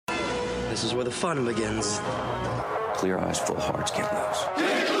This is where the fun begins. Clear eyes, full hearts, get loose.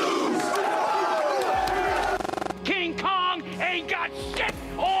 King Kong ain't got shit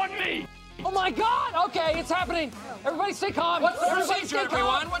on me! Oh my God! Okay, it's happening. Everybody stay calm. What's the Everybody procedure, stay calm.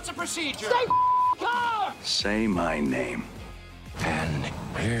 everyone? What's the procedure? Stay calm! Say my name. And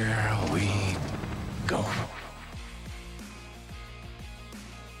here we go.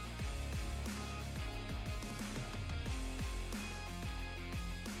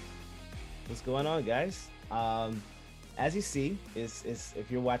 What's going on, guys? As you see, is if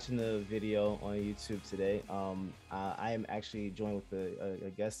you're watching the video on YouTube today, I am actually joined with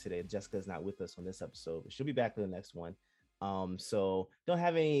a guest today. Jessica's not with us on this episode, but she'll be back for the next one. So don't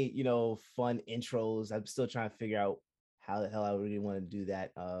have any, fun intros. I'm still trying to figure out how the hell I really want to do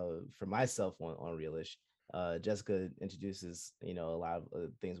that for myself on Realish. Jessica introduces, a lot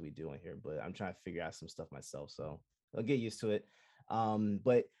of things we do in here, but I'm trying to figure out some stuff myself. So I'll get used to it.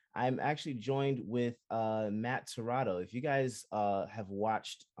 But I'm actually joined with Matt Tirado. If you guys have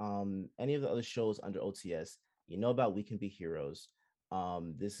watched any of the other shows under OTS, you know about We Can Be Heroes.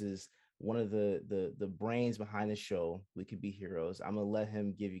 This is one of the brains behind the show, We Can Be Heroes. I'm gonna let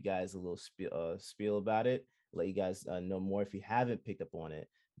him give you guys a little spiel about it, let you guys know more if you haven't picked up on it.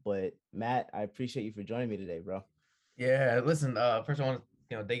 But Matt, I appreciate you for joining me today, bro. Yeah, listen, first I want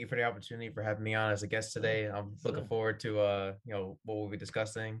to thank you for the opportunity for having me on as a guest today. I'm looking forward to what we'll be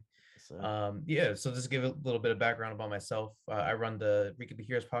discussing. So just give a little bit of background about myself. I run the We Could Be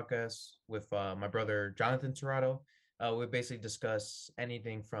Heroes podcast with my brother Jonathan Tirado. We basically discuss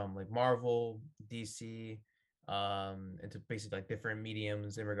anything from like Marvel, DC, into basically like different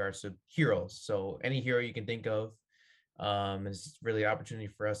mediums in regards to heroes. So any hero you can think of. It's really an opportunity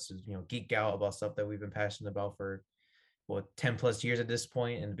for us to geek out about stuff that we've been passionate about for 10 plus years at this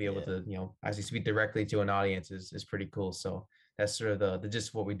point, and to be able to actually speak directly to an audience is pretty cool. So that's sort of the gist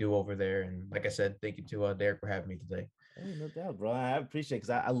of what we do over there. And like I said, thank you to Derek for having me today. Hey, no doubt, bro. I appreciate it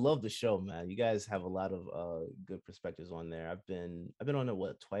because I love the show, man. You guys have a lot of good perspectives on there. I've been on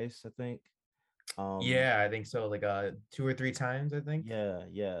it twice, I think. Yeah, I think so. Like 2 or 3 times, I think.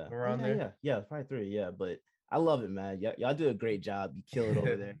 Yeah. Around there. Yeah, probably 3. Yeah, but I love it, man. Y'all do a great job. You kill it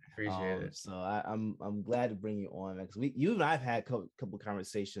over there. Appreciate it. So I'm glad to bring you on, man, because you and I've had a couple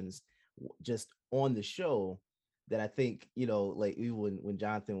conversations just on the show that I think like when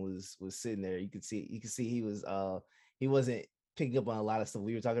Jonathan was sitting there, you could see he wasn't picking up on a lot of stuff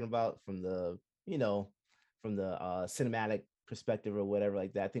we were talking about from the cinematic perspective or whatever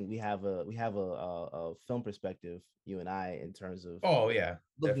like that. I think we have a film perspective, you and I, in terms of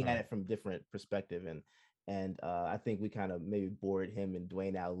looking at it from different perspective, and I think we kind of maybe bored him and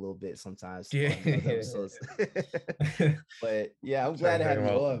Dwayne out a little bit sometimes. Yeah. But yeah, I'm glad to have you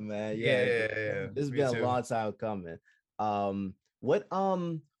on, man. Yeah. This has been a long time coming. What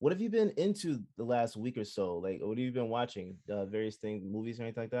have you been into the last week or so? Like, what have you been watching? Various things, movies or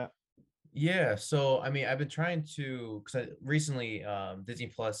anything like that? Yeah, so I mean, I've been trying to, because recently Disney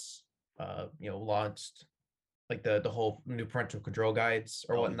Plus launched like the whole new parental control guides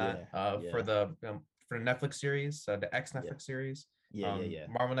or whatnot for the Netflix series, the X Netflix series,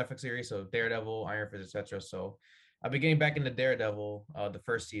 Marvel Netflix series, so Daredevil, Iron Fist, etc. So I've been getting back into Daredevil, the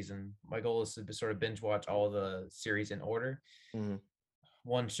first season. My goal is to sort of binge watch all the series in order. Mm-hmm.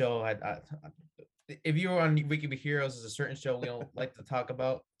 One show if you were on We Can Be Heroes, is a certain show we don't like to talk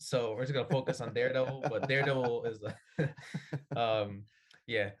about, so we're just gonna focus on Daredevil. But Daredevil is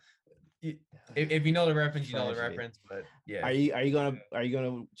if you know the reference, you know the reference. But yeah, are you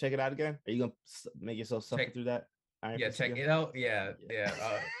gonna check it out again? Are you gonna make yourself suffer through that? Check it out.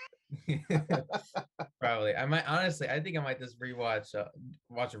 Probably. I might, honestly, I think I might just watch a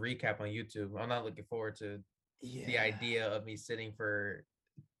recap on YouTube. I'm not looking forward to the idea of me sitting for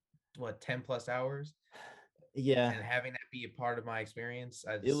 10 plus hours and having that be a part of my experience.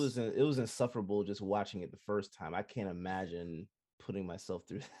 It was insufferable just watching it the first time. I can't imagine putting myself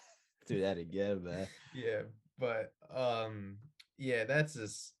through that again, man. Yeah, but that's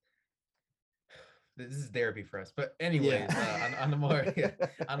just, this is therapy for us. But anyways, on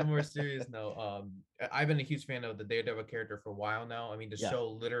a more serious note, I've been a huge fan of the Daredevil character for a while now. I mean, the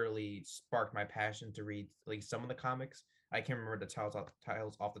show literally sparked my passion to read like some of the comics. I can't remember the titles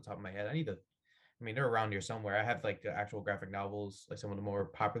off the top of my head. They're around here somewhere. I have like the actual graphic novels, like some of the more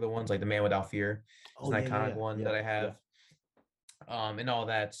popular ones, like The Man Without Fear. It's an iconic one that I have. And all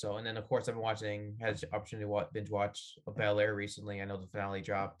that. So, and then of course I've been had the opportunity to binge watch Bel-Air recently. I know the finale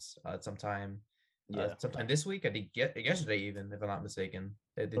dropped sometime this week. I think yesterday, even if I'm not mistaken.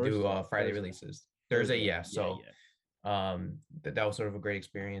 They do Friday releases. Thursday, that was sort of a great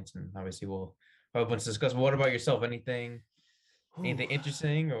experience, and obviously we'll discuss. But what about yourself? Anything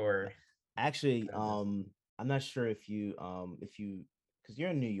interesting or? Actually, Kind of is. I'm not sure if you because you're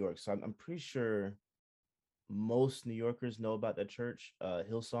in New York, so I'm pretty sure most New Yorkers know about that church,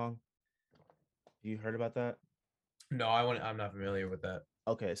 Hillsong. You heard about that? No, I'm not familiar with that.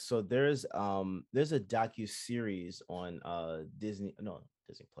 Okay, so there's a docu series on Disney, no,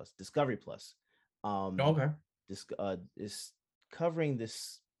 Disney Plus, Discovery Plus. Um Okay. this is covering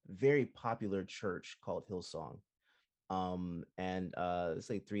this very popular church called Hillsong. And it's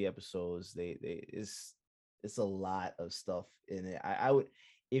like 3 episodes. They it's a lot of stuff in it. I would,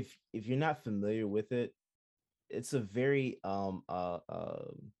 if you're not familiar with it, it's a very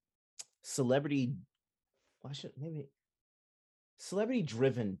celebrity, well, I should maybe celebrity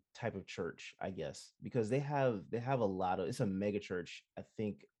driven type of church, I guess, because they have a lot of, it's a mega church. I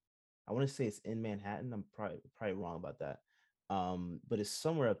think I want to say it's in Manhattan. I'm probably wrong about that. But it's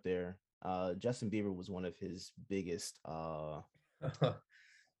somewhere up there. Justin Bieber was one of his biggest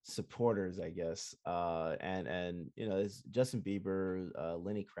supporters, I guess. And it's Justin Bieber,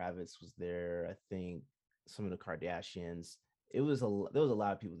 Lenny Kravitz was there. I think some of the Kardashians. There was a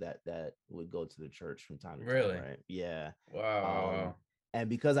lot of people that would go to the church from time to time, Really? right? Yeah. Wow, wow, Um, wow. and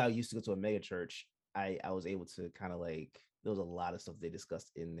because I used to go to a mega church, I was able to kind of like, there was a lot of stuff they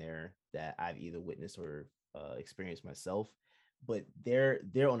discussed in there that I've either witnessed or experienced myself. But they're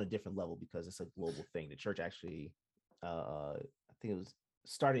on a different level because it's a global thing. The church actually, I think it was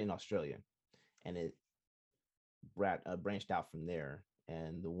started in Australia, and it branched out from there.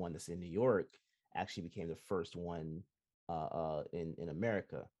 And the one that's in New York actually became the first one in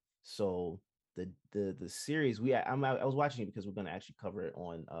America. So the series I was watching it because we're going to actually cover it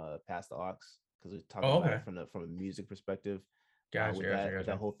on Past the Aux, because we're talking Oh, about okay. it from a music perspective. Gotcha, With gotcha, that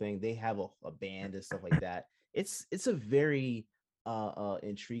gotcha. whole thing, they have a band and stuff like that. It's a very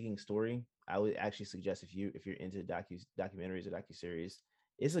intriguing story. I would actually suggest, if you're into documentaries or docu series,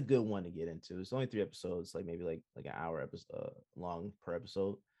 it's a good one to get into. It's only 3 episodes, like maybe like an hour episode long per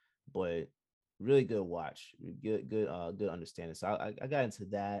episode, but really good watch. Good understanding. So I got into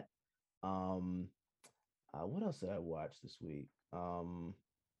that. Um, what else did I watch this week? Of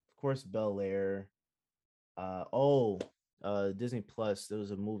course, Bel Air. Oh, Disney Plus. There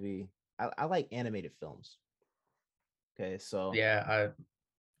was a movie. I like animated films. Okay, so Yeah,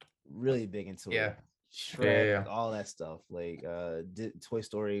 really big into it. yeah, yeah, yeah, Shrek, yeah. all that stuff. Like Toy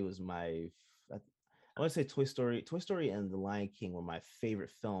Story was I want to say Toy Story and The Lion King were my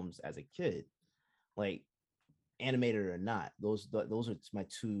favorite films as a kid. Like, animated or not, those are my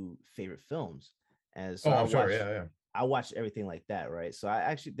two favorite films. And so Oh, I'm sure. Yeah, yeah. I watched everything like that, right? So I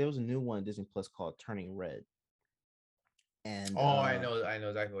actually, there was a new one on Disney Plus called Turning Red. And Oh, I know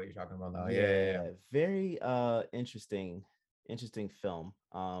exactly what you're talking about now. Yeah, yeah, yeah. yeah, very interesting film.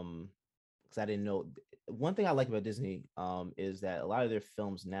 Because I didn't know, one thing I like about Disney is that a lot of their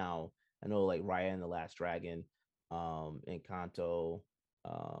films now, I know, like Raya and the Last Dragon, Encanto,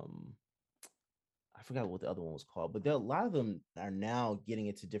 um I forgot what the other one was called, but a lot of them are now getting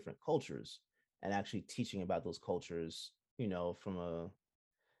into different cultures and actually teaching about those cultures, from a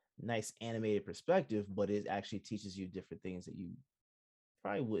nice animated perspective, but it actually teaches you different things that you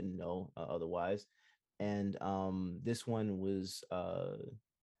probably wouldn't know otherwise. And this one was, so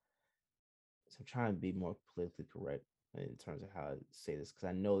I'm trying to be more politically correct in terms of how I say this, because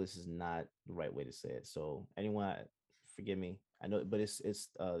I know this is not the right way to say it. So anyone, forgive me. I know, but it's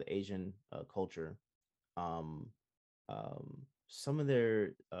the Asian culture. Um, some of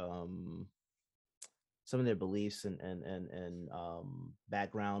their beliefs and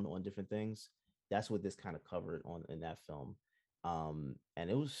background on different things. That's what this kind of covered on in that film. And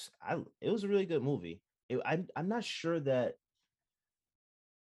it was a really good movie. I'm not sure that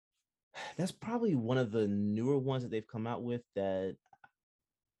that's probably one of the newer ones that they've come out with that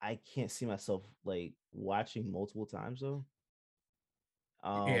I can't see myself like watching multiple times though.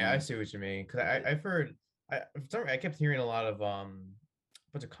 Yeah, I Um, see what you mean. Cause it, I've heard, I kept hearing a lot of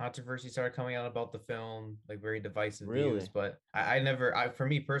bunch of controversy started coming out about the film, like very divisive views. really. But I never, for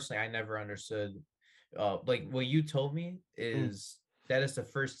me personally, I never understood. Like what you told me Mm, is that is the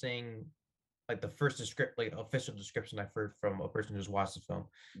first thing, like the first descript, like official description I've heard from a person who's watched the film.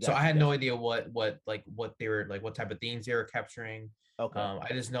 So I got you, had no got you. idea what they were like, what type of themes they were capturing. Okay. I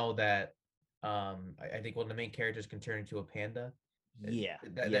just know that I think one of the main characters can turn into a panda. Yeah,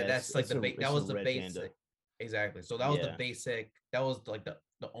 yeah. That's like that It's a was the red panda. basic. Exactly. So that was the Yeah. basic, that was like the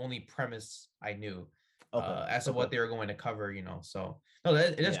only premise I knew Okay. as to Okay. what they were going to cover, so no,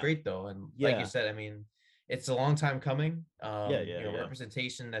 it is Yeah. great though. And like you Yeah. said, I mean, it's a long time coming. Yeah. Yeah. Yeah.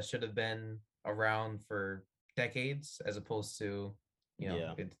 Representation that should have been around for decades as opposed to,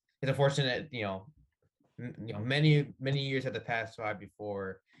 Yeah. it's unfortunate, many years had to pass by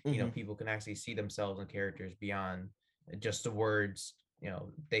before people can actually see themselves in characters beyond just the words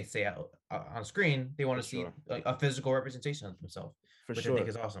they say out on screen. They want to see a physical representation of themselves, which I think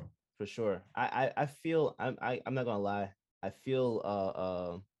is awesome. For sure. I feel I'm not gonna lie. I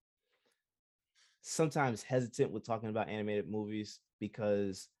feel sometimes hesitant with talking about animated movies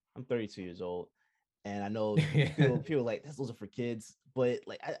because I'm 32 years old, and I know people like those are for kids, but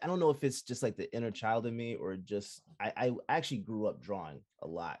like I don't know if it's just like the inner child in me or just I actually grew up drawing a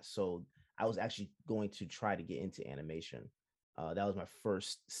lot, so I was actually going to try to get into animation. That was my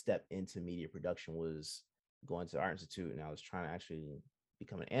first step into media production, was going to the Art Institute, and I was trying to actually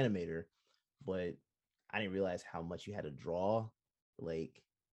become an animator, but I didn't realize how much you had to draw, like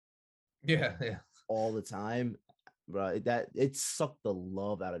yeah all the time, bro. That it sucked the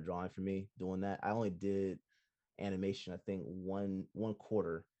love out of drawing for me doing that. I only did animation, I think one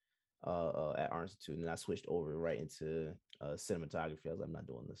quarter at Art Institute, and then I switched over right into cinematography. I was like, I'm not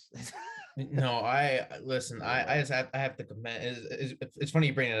doing this. No, I listen. I just have to comment. It's funny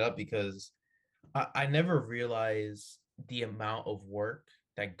you bring it up because I never realized the amount of work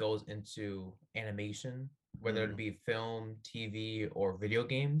that goes into animation, whether it be film, TV, or video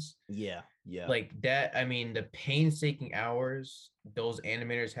games. Yeah. Like that. I mean, the painstaking hours those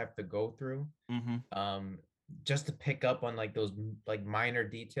animators have to go through, just to pick up on like those like minor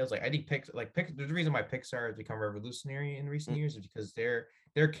details. Like I think there's a reason why Pixar has become revolutionary in recent years is because their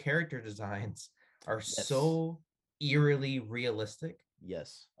character designs are so eerily realistic.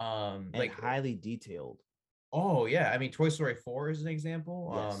 Yes. And like highly detailed. Oh yeah, I mean Toy Story 4 is an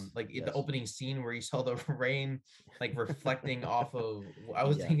example. Yes. The opening scene where you saw the rain like reflecting off of. I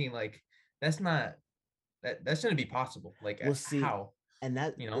was thinking like that shouldn't be possible. Like how? And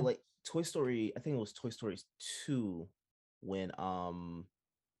that like Toy Story, I think it was Toy Story 2 when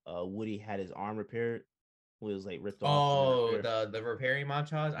Woody had his arm repaired. It was like ripped off. Oh, the repairing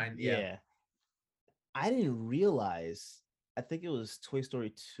montage. I didn't realize. I think it was Toy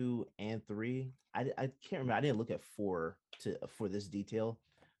Story 2 and 3. I can't remember. I didn't look at 4 for this detail,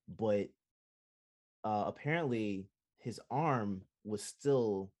 but apparently his arm was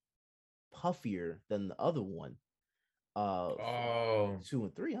still puffier than the other one. 2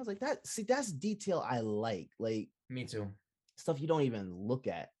 and 3. I was like, that's detail I like. Like me too. Stuff you don't even look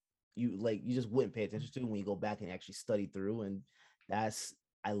at. You just wouldn't pay attention to when you go back and actually study through, and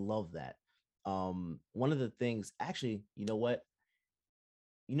I love that. One of the things, actually, you know what?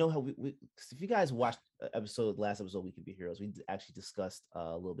 You know how we if you guys watched last episode, We Could Be Heroes, we actually discussed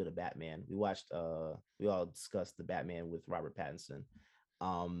a little bit of Batman. We all discussed the Batman with Robert Pattinson.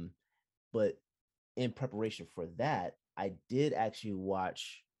 But in preparation for that, I did actually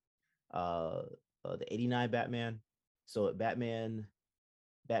watch the 89 Batman. So Batman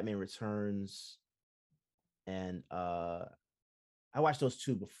Returns, and I watched those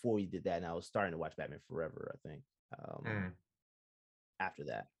two before we did that, and I was starting to watch Batman Forever, I think, after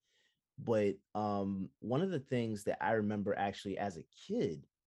that. But one of the things that I remember actually as a kid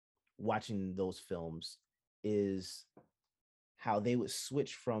watching those films is how they would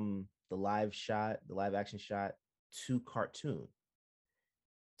switch from the live action shot to cartoon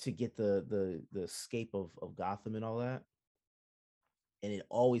to get the escape of Gotham and all that. And it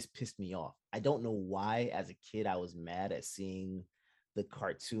always pissed me off. I don't know why as a kid I was mad at seeing the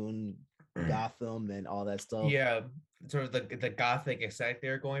cartoon Gotham and all that stuff. Yeah, sort of the gothic aesthetic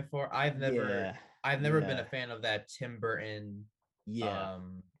they're going for. I've never been a fan of that Tim Burton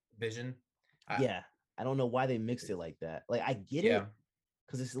vision. I don't know why they mixed it like that. Like I get it,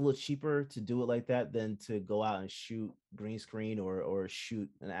 because it's a little cheaper to do it like that than to go out and shoot green screen or shoot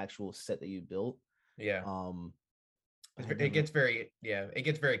an actual set that you built. It gets very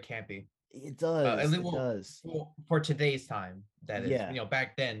campy. It does. It does. For today's time, that is,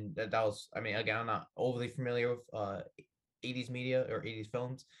 back then that was. I mean, again, I'm not overly familiar with 80s media or 80s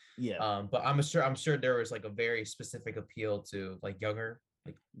films. But I'm sure there was like a very specific appeal to like younger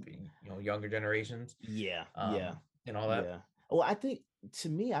generations. And all that. Well, I think to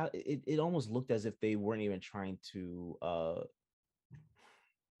me, it almost looked as if they weren't even trying to.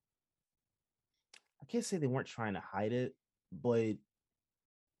 I can't say they weren't trying to hide it, but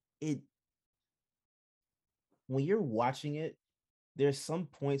when you're watching it, there's some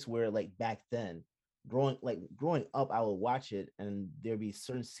points where like back then, growing up, I would watch it and there'd be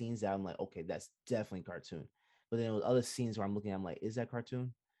certain scenes that I'm like, okay, that's definitely cartoon. But then there was other scenes where I'm looking, I'm like, is that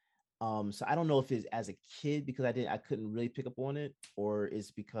cartoon? So I don't know if it's as a kid because I couldn't really pick up on it, or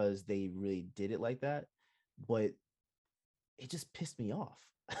it's because they really did it like that. But it just pissed me off.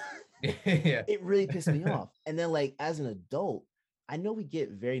 It really pissed me off. And then like as an adult, I know we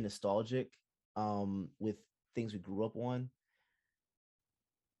get very nostalgic with things we grew up on,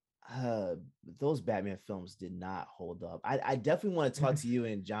 uh, those Batman films did not hold up. I definitely want to talk to you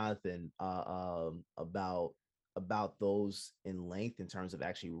and Jonathan about those in length in terms of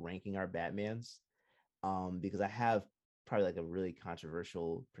actually ranking our Batmans. Because I have probably like a really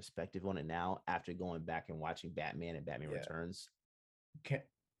controversial perspective on it now after going back and watching Batman and Batman Yeah. Returns.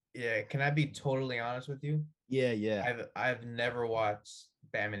 Can I be totally honest with you? Yeah. I've never watched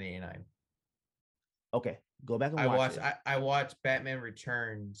Batman 89. Okay, go back and watch it. I watched Batman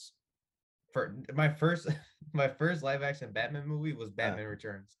Returns for my first my first live action Batman movie was Batman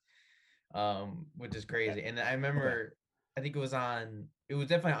Returns, which is crazy. And I remember, I think it was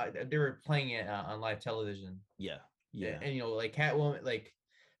definitely, they were playing it on live television. Yeah. And you know, like Catwoman, like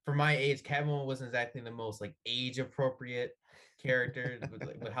for my age, Catwoman wasn't exactly the most like age appropriate character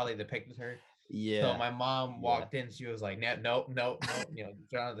with how they depicted her. Yeah. So my mom walked in, she was like, "No, you know,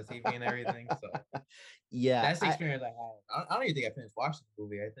 turn on the TV and everything." So yeah, that's the experience I had. I don't even think I finished watching the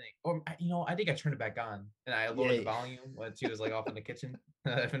movie. I think, or you know, I think I turned it back on and I lowered the volume when she was like off in the kitchen.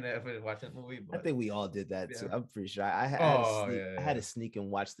 I finished watching the movie. But, I think we all did that too. I'm pretty sure. I had to sneak and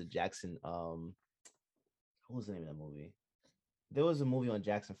watch the Jackson. What was the name of that movie? There was a movie on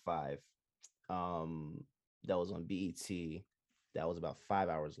Jackson 5, that was on BET, that was about 5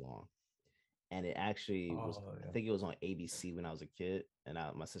 hours long. And it actually was, I think it was on ABC when I was a kid. And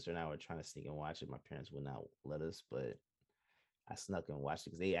my sister and I were trying to sneak and watch it. My parents would not let us, but I snuck and watched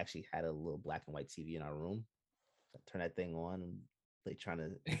it because they actually had a little black and white TV in our room. So I turned that thing on and they trying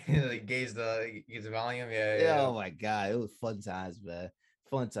to like gauge the volume. Yeah. Oh my God. It was fun times, man.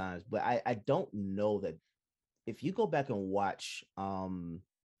 Fun times. But I don't know that if you go back and watch Batman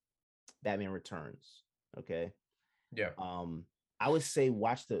Returns, okay. Yeah. I would say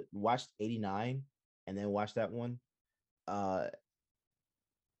watch 89 and then watch that one. Because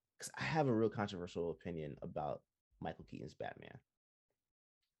I have a real controversial opinion about Michael Keaton's Batman.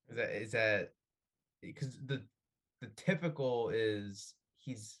 Is that because the typical is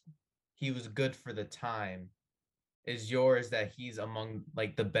he was good for the time. Is yours that he's among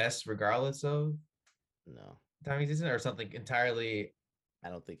like the best regardless of time he's in, or something entirely? I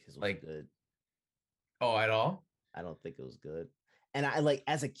don't think his was like good. Oh, at all? I don't think it was good. And I like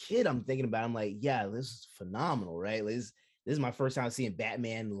as a kid, I'm thinking about it, I'm like, yeah, this is phenomenal, right? This is my first time seeing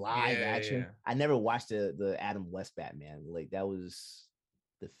Batman live action. Yeah. I never watched the Adam West Batman. Like that was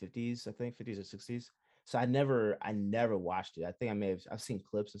the 50s, I think, 50s or 60s. So I never watched it. I think I've seen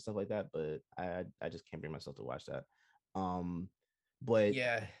clips and stuff like that, but I just can't bring myself to watch that. But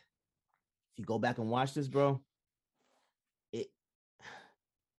yeah, if you go back and watch this, bro,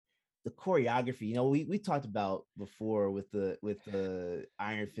 the choreography, you know, we talked about before with the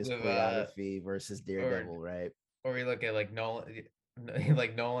Iron Fist choreography versus Daredevil, right? Or we look at like Nolan's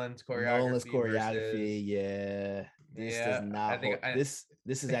choreography. Yeah. This does not.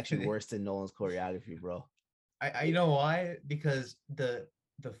 This is actually worse than Nolan's choreography, bro. I you know why? Because the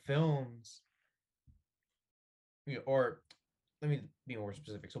films, or let me be more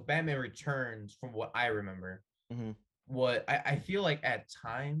specific. So Batman Returns, from what I remember, what I feel like at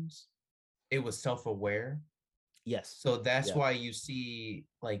times it was self-aware. Yes. So that's why you see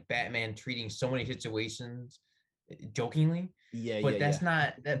like Batman treating so many situations jokingly. But that's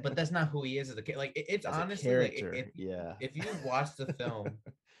not who he is as a kid. Like it's as honestly like if you watch the film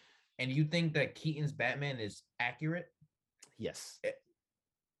and you think that Keaton's Batman is accurate, yes,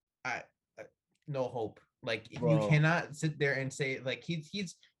 I no hope. Like you cannot sit there and say like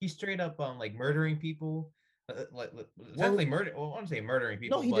he's straight up like murdering people. Essentially murder. Well, I want to say murdering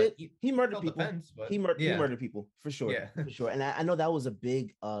people. No, he did. He murdered people. Defense, he murdered people for sure. Yeah, for sure. And I know that was a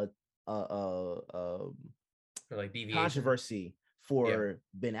big like deviation. Controversy for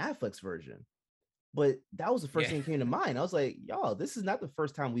Ben Affleck's version, but that was the first thing that came to mind. I was like, y'all, this is not the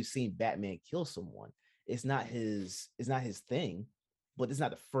first time we've seen Batman kill someone. It's not his thing, but it's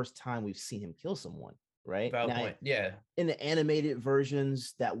not the first time we've seen him kill someone. Right? Valid point. Yeah. In the animated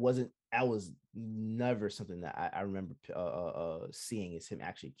versions, that was never something that I remember seeing is him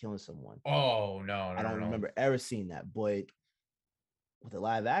actually killing someone. Oh no, I don't remember ever seeing that. But with the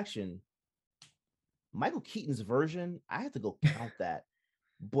live action, Michael Keaton's version, I have to go count that.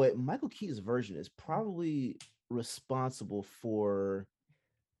 But Michael Keaton's version is probably responsible for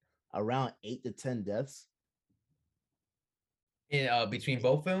around 8 to 10 deaths. In between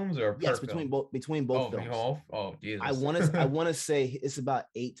both films, or yes, between both films. Oh, Jesus. I want to say it's about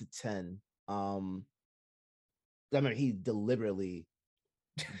 8 to 10. I mean, he deliberately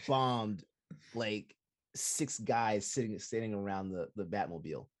bombed like 6 guys sitting around the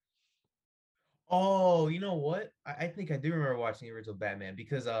Batmobile. Oh, you know what? I think I do remember watching the original Batman,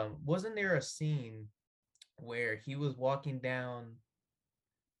 because wasn't there a scene where he was walking down?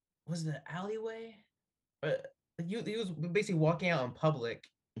 was it an alleyway? Uh, he was basically walking out in public,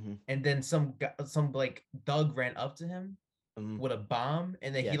 and then some like thug ran up to him with a bomb,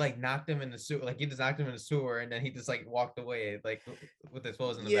 and then he like knocked him in the sewer. Like he just knocked him in the sewer, and then he just like walked away, like with his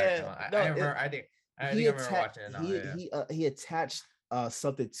clothes in the background. I remember. I think I remember watching it. Now, he attached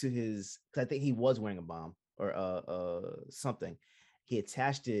something to his. Cause I think he was wearing a bomb or something. He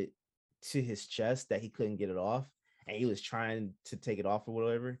attached it to his chest that he couldn't get it off, and he was trying to take it off or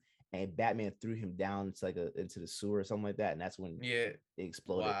whatever. And Batman threw him down to into the sewer or something like that, and that's when it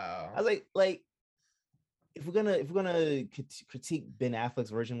exploded. Wow. I was like, if we're gonna critique Ben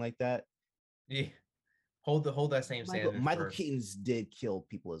Affleck's version like that, hold that same standard. Michael Keaton's did kill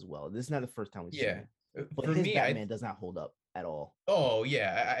people as well. This is not the first time we've seen it. But for his me, Batman does not hold up at all. Oh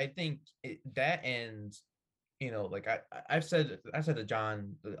yeah, I think that, and like I've said to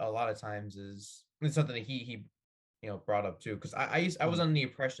John a lot of times, is it's something that he brought up too, because I was under the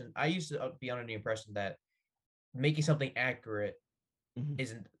impression, I used to be under the impression that making something accurate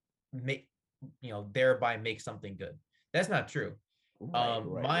isn't thereby make something good. That's not true.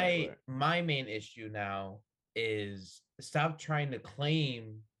 My main issue now is stop trying to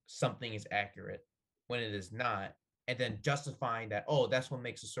claim something is accurate when it is not, and then justifying that, oh, that's what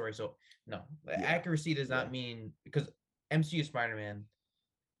makes the story. So no, accuracy does not mean, because MCU Spider-Man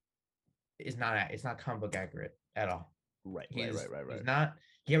is not, it's not comic book accurate at all. Right. He's not.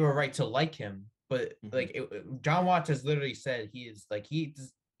 You have a right to like him, but John Watts has literally said he is like he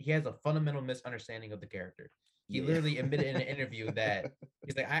has a fundamental misunderstanding of the character. He literally admitted in an interview that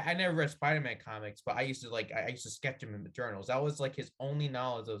he's like, I never read Spider-Man comics, but I used to sketch him in the journals. That was like his only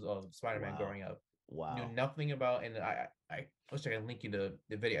knowledge of Spider-Man growing up. Wow. Knew nothing about, and I wish I could link you to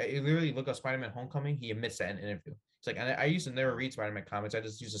the video. I literally look up Spider-Man Homecoming. He admits that in an interview. It's like, I used to never read Spider-Man comics. I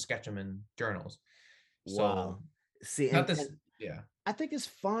just used to sketch them in journals. Wow. So, see, I think it's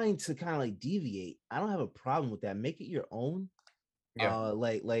fine to kind of like deviate. I don't have a problem with that. Make it your own.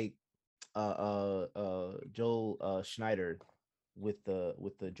 Like Joel Schneider with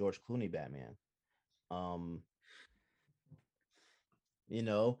the George Clooney Batman.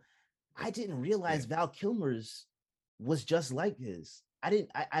 I didn't realize Val Kilmer's was just like his.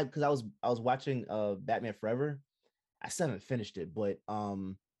 Because I was watching Batman Forever. I still haven't finished it, but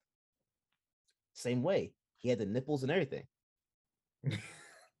same way. He had the nipples and everything.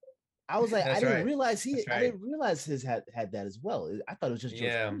 I was like, I didn't realize his had that as well. I thought it was just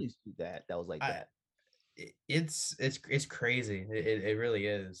George Clooney's that was like that. It's crazy. It really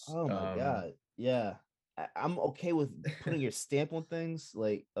is. Oh my god. Yeah. I'm okay with putting your stamp on things,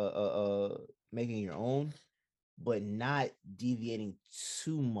 like making your own, but not deviating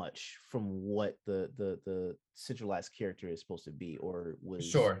too much from what the centralized character is supposed to be or was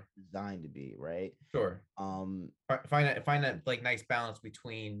designed to be, right? Find that like nice balance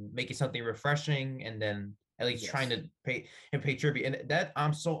between making something refreshing and then at least trying to pay tribute. And that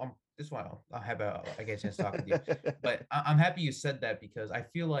this is why I'll have I get a chance to talk with you. But I'm happy you said that, because I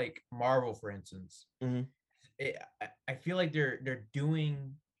feel like Marvel, for instance, I feel like they're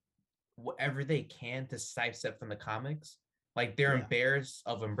doing whatever they can to sidestep from the comics. Like they're embarrassed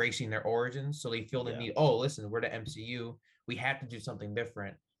of embracing their origins, so they feel the need. Oh, listen, we're the MCU. We have to do something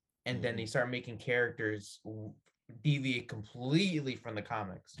different, and then they start making characters deviate completely from the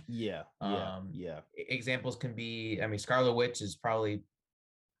comics. Examples can be, I mean, Scarlet Witch is probably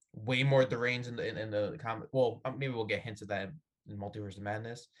way more deranged in the comic. Well, maybe we'll get hints of that in Multiverse of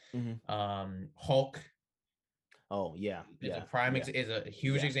Madness. Hulk. Oh yeah, is a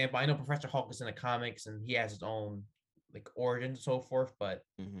huge example. I know Professor Hulk is in the comics and he has his own like origin and so forth, but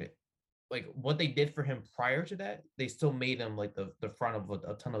like what they did for him prior to that, they still made him like the front of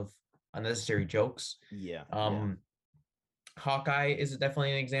a ton of unnecessary jokes. Hawkeye is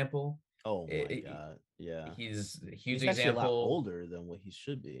definitely an example. Oh my god, yeah, he's a huge example. A lot older than what he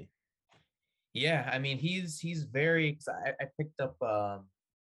should be. Yeah, I mean he's very. I picked up. Oh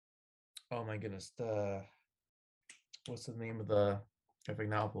my goodness, what's the name of the graphic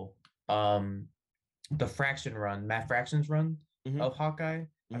novel? The Fraction run, Matt Fraction's run of Hawkeye.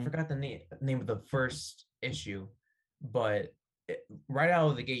 I forgot the name of the first issue, but right out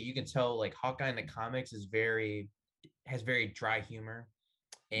of the gate, you can tell like Hawkeye in the comics has very dry humor,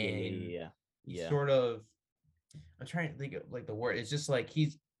 and sort of. I'm trying to think of like the word. It's just like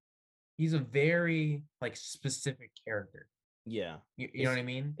he's a very like specific character. Yeah, you know what I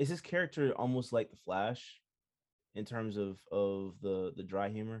mean. Is his character almost like the Flash in terms of the dry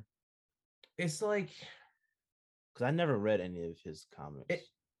humor? It's like, because I never read any of his comics.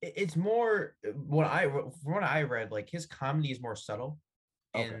 It's more from what I read, like his comedy is more subtle,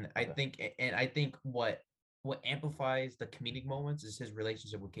 and I think what what amplifies the comedic moments is his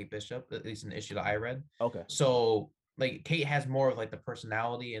relationship with Kate Bishop, at least in the issue that I read. Okay. So like Kate has more of like the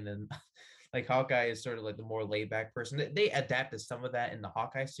personality, and then like Hawkeye is sort of like the more laid back person. They adapted some of that in the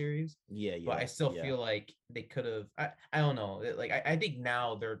Hawkeye series. Yeah, But I still feel like they could have. I don't know. Like I think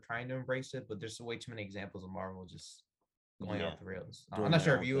now they're trying to embrace it, but there's way too many examples of Marvel just going off the rails. I'm not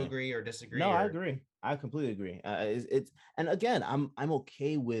sure if you agree or disagree. No, I agree. I completely agree. It's and again, I'm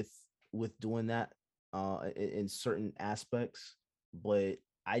okay with doing that in certain aspects, but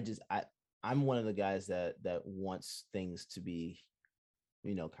I'm one of the guys that wants things to be,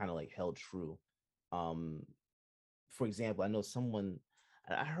 kind of like held true. For example, I know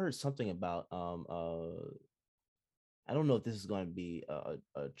I heard something about I don't know if this is going to be a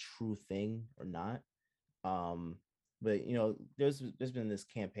true thing or not. But there's been this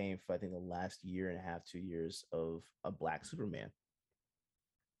campaign for I think the last year and a half, 2 years of a Black Superman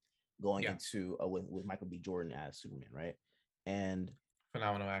going into with Michael B. Jordan as Superman, right? And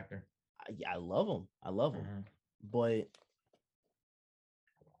phenomenal actor. I love him. But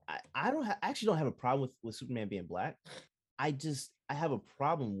I actually don't have a problem with Superman being Black. I have a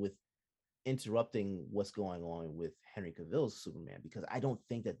problem with interrupting what's going on with Henry Cavill's Superman, because I don't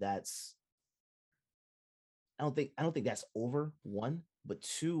think that's over, one, but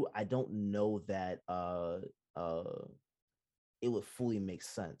two, I don't know that it would fully make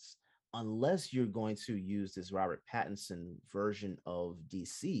sense unless you're going to use this Robert Pattinson version of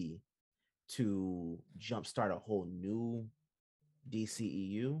DC to jumpstart a whole new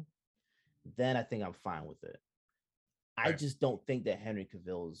DCEU. Then I think I'm fine with it. I just don't think that Henry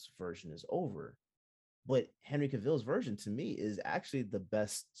Cavill's version is over. But Henry Cavill's version, to me, is actually the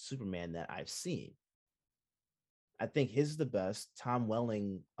best Superman that I've seen. I think his is the best. Tom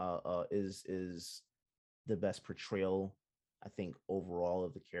Welling is the best portrayal, I think, overall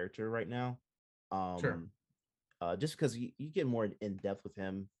of the character right now. Sure. Just because you get more in depth with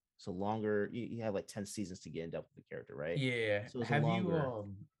him, so longer. You have like 10 seasons to get in depth with the character, right? Yeah. So have you?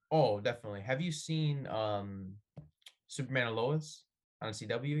 Oh, definitely. Have you seen Superman and Lois on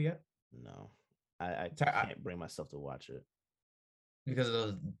CW yet? No, I can't bring myself to watch it because of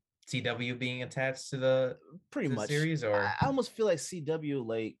the CW being attached to the series. Or I almost feel like CW,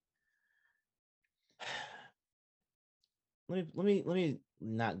 like, let me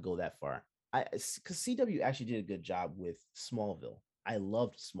not go that far. Because CW actually did a good job with Smallville. I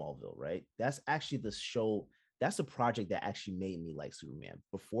loved Smallville, right? That's actually the show. That's a project that actually made me like Superman.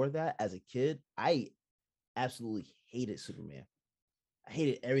 Before that, as a kid, I absolutely hated Superman. I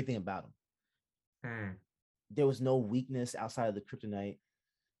hated everything about him. There was no weakness outside of the kryptonite.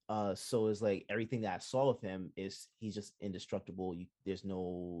 So it's like everything that I saw with him is he's just indestructible. There's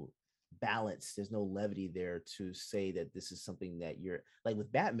no balance. There's no levity there to say that this is something that you're like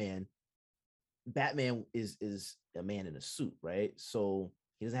with Batman. Batman is a man in a suit, right? So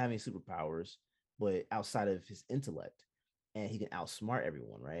he doesn't have any superpowers, but outside of his intellect, and he can outsmart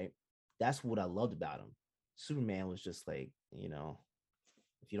everyone, right? That's what I loved about him. Superman was just like,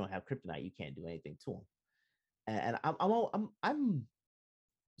 if you don't have kryptonite, you can't do anything to him. And I'm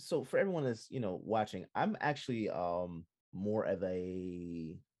so for everyone that's watching, I'm actually more of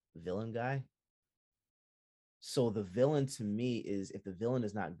a villain guy. So the villain to me is, if the villain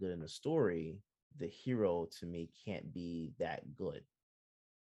is not good in the story, the hero to me can't be that good,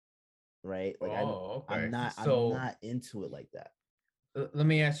 right? Like I'm not into it like that. Let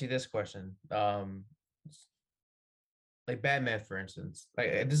me ask you this question. Like Batman, for instance,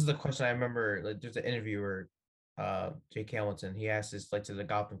 like this is a question I remember. Like there's an interviewer, Jake Hamilton. He asked this like to the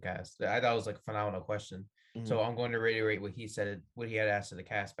Gotham cast. I thought it was like a phenomenal question. Mm-hmm. So I'm going to reiterate what he said, what he had asked to the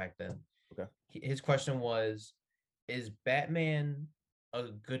cast back then. Okay. His question was, is Batman a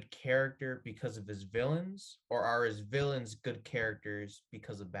good character because of his villains, or are his villains good characters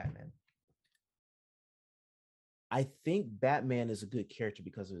because of Batman? I think Batman is a good character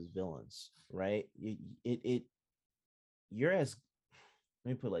because of his villains, right? You're as,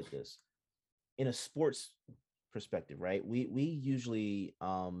 let me put it like this, in a sports perspective, right? We usually,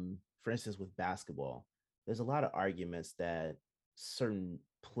 for instance, with basketball, there's a lot of arguments that certain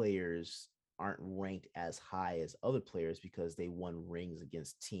players aren't ranked as high as other players because they won rings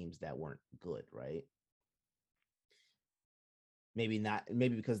against teams that weren't good, right? Maybe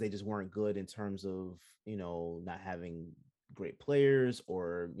because they just weren't good in terms of, not having great players,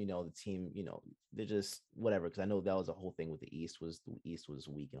 or, the team, they're just whatever. Because I know that was a whole thing with the East was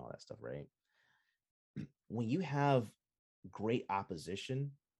weak and all that stuff, right? When you have great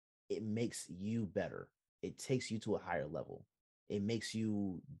opposition, it makes you better. It takes you to a higher level. It makes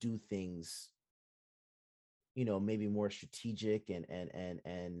you do things, maybe more strategic and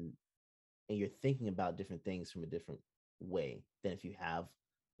and you're thinking about different things from a different way than if you have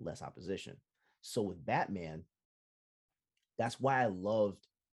less opposition. So with Batman, that's why I loved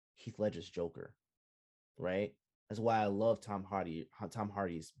Heath Ledger's Joker, right? That's why I love Tom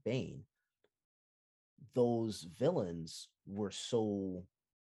Hardy's Bane. Those villains were so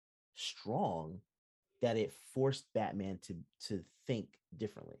strong that it forced Batman to think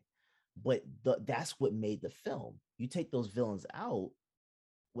differently. But that's what made the film. You take those villains out,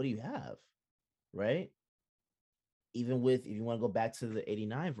 what do you have? Right? Even with, if you want to go back to the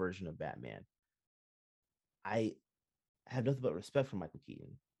 89 version of Batman, I have nothing but respect for Michael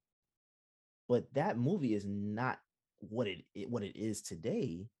Keaton. But that movie is not what it is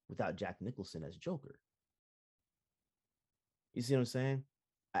today without Jack Nicholson as Joker. You see what I'm saying?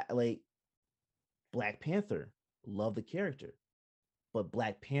 Like Black Panther, love the character, but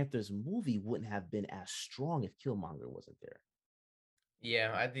Black Panther's movie wouldn't have been as strong if Killmonger wasn't there.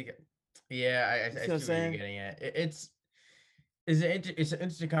 Yeah, I think. Yeah, I see what you're getting at. It's an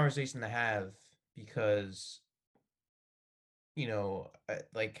interesting conversation to have because,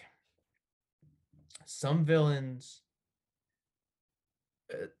 like some villains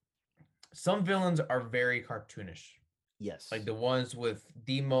are very cartoonish. Yes. Like the ones with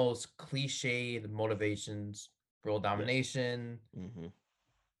the most cliched motivations, world domination,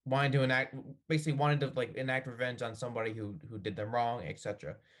 wanting to like enact revenge on somebody who did them wrong,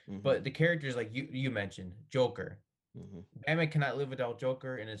 etc. But the characters like you mentioned, Joker. Batman cannot live without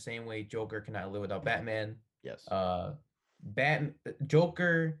Joker in the same way Joker cannot live without Batman. Yes.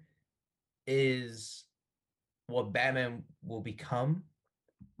 Joker is what Batman will become,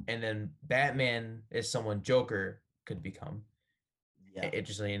 and then Batman is someone Joker could become. Yeah.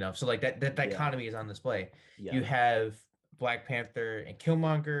 Interestingly enough, so like that dichotomy is on display. Yeah. You have Black Panther and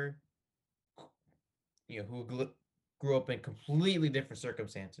Killmonger, who grew up in completely different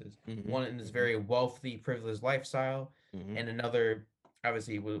circumstances. One in this very wealthy, privileged lifestyle, and another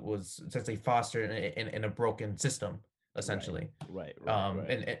obviously was essentially fostered in a broken system, essentially. Right.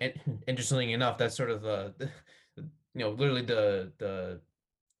 And interestingly enough, that's sort of literally the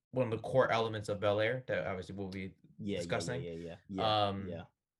one of the core elements of Bel-Air that obviously we'll be discussing. Yeah.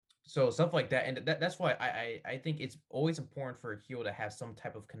 So stuff like that, and that's why I think it's always important for a hero to have some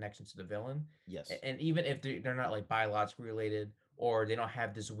type of connection to the villain. Yes. And even if they're not like biologically related, or they don't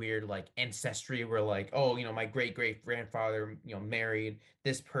have this weird like ancestry where like, oh, my great grandfather married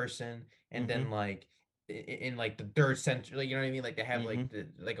this person, and then like in like the third century, like, you know what I mean? Like they have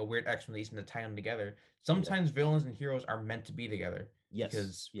like a weird explanation to tie them together. Sometimes villains and heroes are meant to be together. Yes.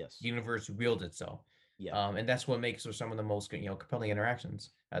 Because the universe wields it so. Yeah. And that's what makes for some of the most compelling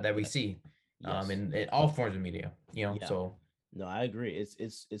interactions that we see in all forms of media. So no, I agree. It's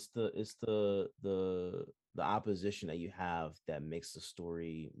the opposition that you have that makes the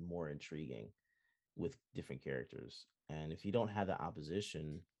story more intriguing with different characters. And if you don't have that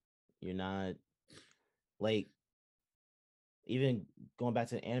opposition, you're not, like, even going back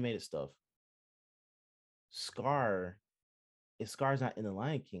to the animated stuff, Scar. If Scar's not in the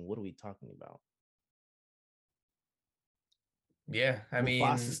Lion King, what are we talking about? Yeah, I mean,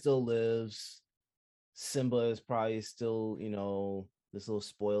 Mufasa still lives. Simba is probably still, this little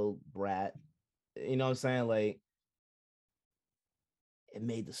spoiled brat. You know what I'm saying? Like, it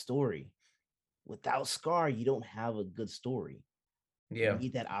made the story. Without Scar, you don't have a good story. Yeah, you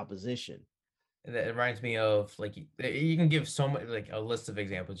need that opposition. That reminds me of, like, you can give so much, like a list of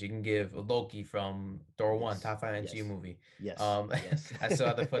examples. You can give Loki from Thor 1, top 5 MCU movie. Yes. Yes. I still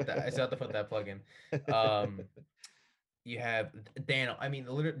have to put that plug in. You have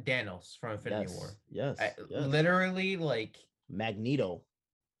Thanos from Infinity War. Yes. Literally, like Magneto.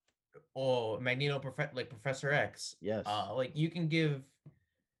 Oh, Magneto, Professor X. Yes. Like you can give.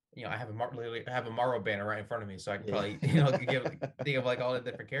 I have a Marvel banner right in front of me, so I can probably think of like all the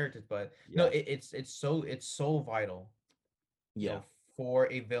different characters. But no, it's so vital.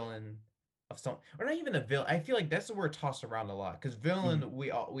 For a villain of some, or not even a villain. I feel like that's the word tossed around a lot, because villain we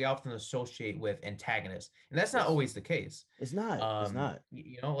often associate with antagonist, and that's not always the case. It's not. It's not.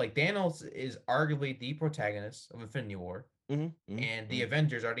 Like Thanos is arguably the protagonist of Infinity War, and the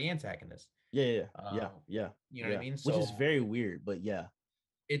Avengers are the antagonists. Yeah. You know what I mean? Which is very weird, but yeah.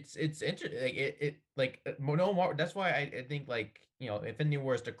 It's interesting. That's why I think Infinity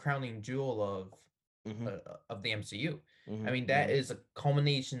War is the crowning jewel of the MCU. I mean, that is a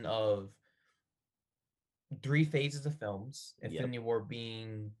culmination of 3 phases of films. Infinity War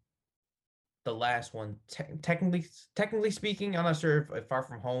being the last one. Technically speaking, I'm not sure if Far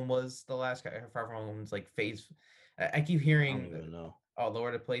From Home was the last. Far From Home's like phase. I keep hearing all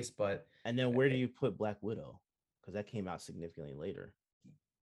over the place, but and then where do you put Black Widow? Because that came out significantly later.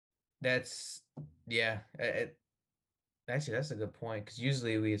 That's yeah. Actually, that's a good point because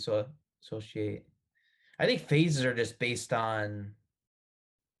usually we associate. I think phases are just based on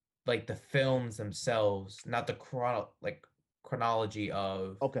like the films themselves, not the chronology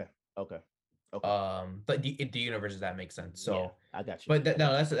of Okay. Okay. Okay. the universe. Does that make sense? Yeah, So, I got you. but I got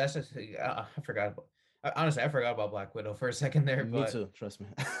no, you. that's just I forgot about. Honestly, I forgot about Black Widow for a second there, Me but too. Trust me.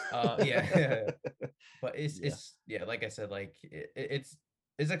 yeah, but Yeah. it's yeah, like I said, like it's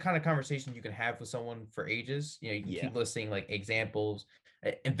a kind of conversation you can have with someone for ages. You know, you can Yeah. keep listing like examples,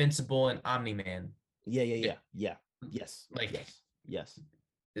 Invincible and Omni Man. Yeah. Yeah. Yeah. Yeah. Yes. Like Yes. Yes.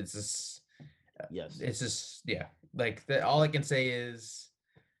 it's just Yes. it's just yeah, like that. All I can say is,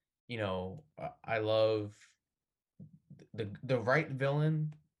 I love the right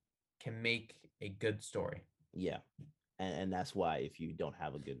villain can make a good story. Yeah. And that's why if you don't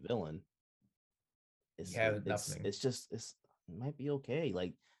have a good villain, You have nothing. it's just it might be okay.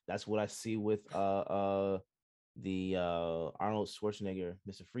 Like that's what I see with the Arnold Schwarzenegger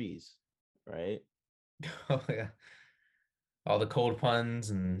Mr. Freeze, right? Oh yeah, all the cold puns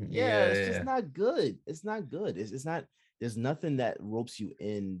and Yeah, yeah, it's just yeah. not good. It's not good. It's not. There's nothing that ropes you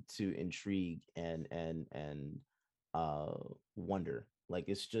into intrigue and uh wonder. Like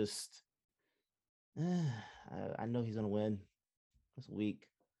it's just. I know he's gonna win. That's weak.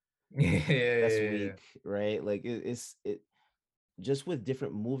 Yeah, yeah, That's yeah, yeah. weak, right? Like it just with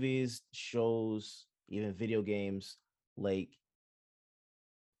different movies, shows, even video games. Like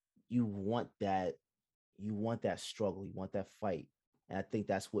you want that you want that struggle, you want that fight. And I think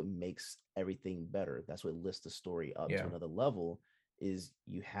that's what makes everything better. That's what lifts the story up to Yeah. another level is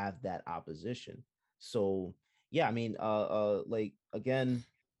you have that opposition. So yeah, I mean, like again,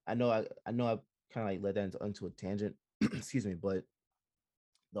 I know I kind of like led that into a tangent, excuse me, but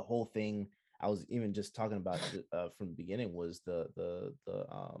the whole thing I was even just talking about from the beginning was the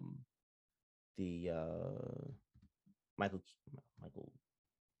Michael Michael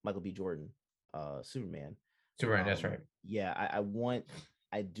Michael B. Jordan, Superman. Superman, that's right. Yeah,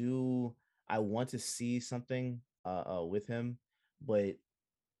 I do, I want to see something with him, but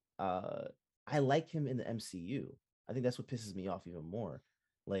uh, I like him in the MCU. I think that's what pisses me off even more.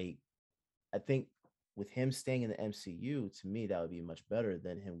 Like, I think with him staying in the MCU, to me, that would be much better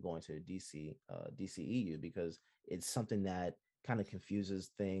than him going to the DCEU because it's something that kind of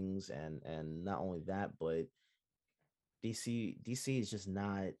confuses things, and not only that, but DC is just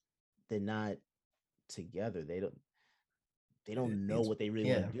not, they're not together. They don't know It's what they really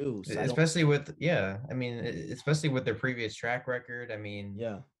yeah, want to do. So I don't. especially with yeah. I mean, especially with their previous track record. I mean,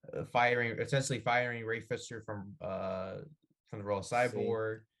 Yeah. essentially firing Ray Fisher from the role of See,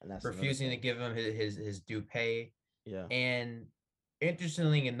 Cyborg, and that's another refusing to thing. give him his due pay, Yeah. and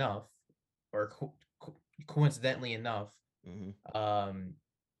interestingly enough, or coincidentally enough, Hmm. um,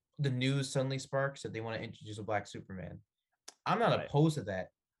 the news suddenly sparks that they want to introduce a black Superman. I'm not Right. opposed to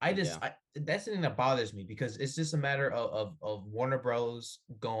that. Yeah. That's the thing that bothers me because it's just a matter of Warner Bros.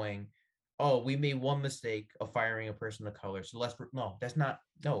 Going, oh, we made one mistake of firing a person of color, so no, that's not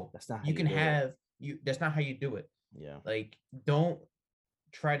no. That's not how You you can do it. have you. That's not how you do it. Yeah. Like, don't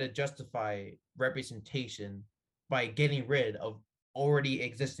try to justify representation by getting rid of already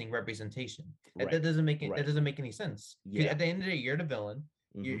existing representation. Right. That doesn't make it. That Right. doesn't make any sense. 'Cause Yeah. at the end of the day, you're the villain.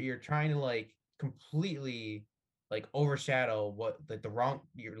 You're Hmm. you're trying to like completely like overshadow what like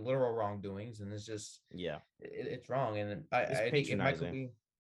your literal wrongdoings, and it's just Yeah. it's wrong. And I It's I think it Michael patronizing. B.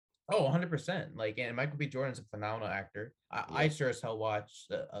 Oh, 100%. Like, and Michael B. Jordan's a phenomenal actor. I Yep. sure as hell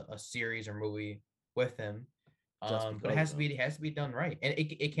watched a series or movie with him. Just But because of them. it has to be done right, and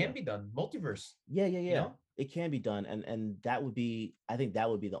it can Yeah. be done. Multiverse, Yeah. Yeah. you Yeah. know. It can be done, and that would be. I think that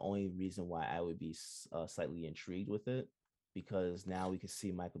would be the only reason why I would be slightly intrigued with it, because now we could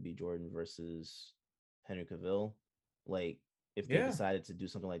see Michael B. Jordan versus Henry Cavill. Like if they Yeah, decided to do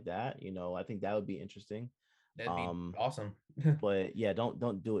something like that, I think that would be interesting. that'd be Um, awesome. but yeah,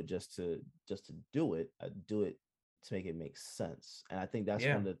 don't do it just to do it. Do it to make sense. And I think that's one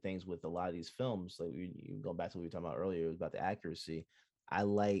Yeah, of the things with a lot of these films. Like you go back to what we were talking about earlier about the accuracy. I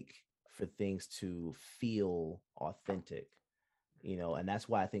like for things to feel authentic, and that's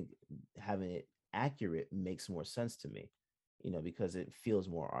why I think having it accurate makes more sense to me, because it feels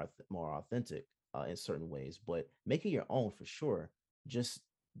more authentic in certain ways. But make it your own for sure. Just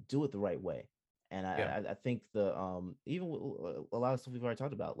do it the right way. And yeah, I think the even with a lot of stuff we've already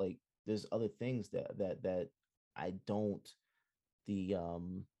talked about, like there's other things that I don't the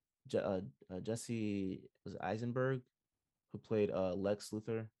Jesse was it Eisenberg who played Lex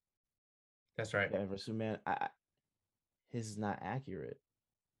Luthor, that's right. Batman vs Superman. His is not accurate,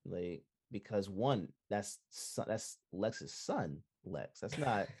 like because one that's Lex's son Lex. That's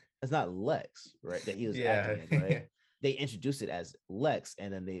not. It's not Lex, right? That he was Yeah. acting as, right? They introduced it as Lex,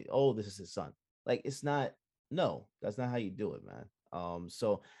 and then this is his son. Like, it's not. No, that's not how you do it, man.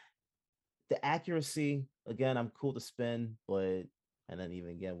 So the accuracy, again, I'm cool to spin, but and then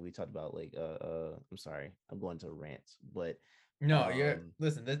even again, we talked about like I'm sorry, I'm going to rants, but No,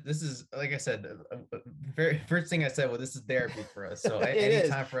 listen. This is, like I said, very first thing I said. Well, this is therapy for us. So any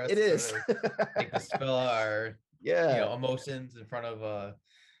time for us to like dispel our emotions in front of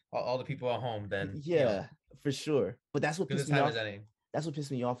all the people at home, then for sure. But that's what pissed me off. That's what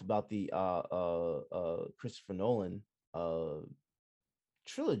pissed me off about the Christopher Nolan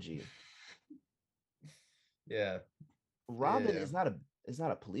trilogy. Yeah, Robin is not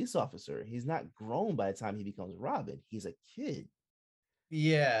a police officer. He's not grown by the time he becomes Robin. He's a kid.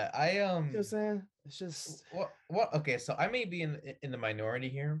 Yeah, you know what I'm saying? It's just what okay, so I may be in the minority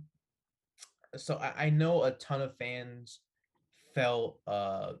here. So I know a ton of fans felt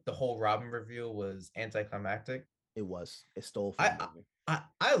the whole Robin reveal was anticlimactic. It stole from me.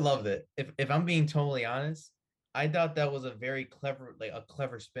 I loved it. If I'm being totally honest, I thought that was a very clever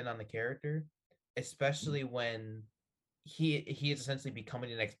spin on the character, especially when he is essentially becoming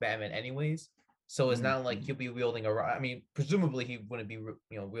the next Batman anyways. So it's not like he'll be wielding I mean, presumably he wouldn't be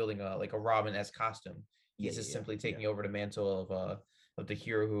wielding a Robin-esque costume. He's just simply taking over the mantle of the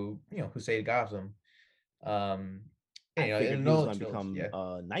hero who saved Gotham. I figured he was going to become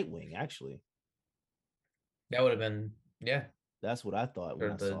Nightwing. Actually, that would have been That's what I thought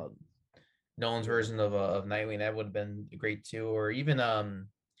when I saw Nolan's version of Nightwing. That would have been great too, or even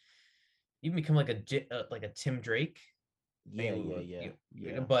become like a Tim Drake. Yeah.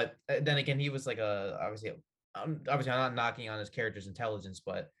 But then again, he was like obviously I'm not knocking on his character's intelligence,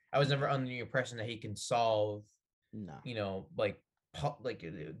 but I was never under the impression that he can solve like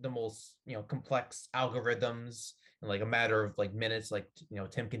the most complex algorithms in like a matter of like minutes, like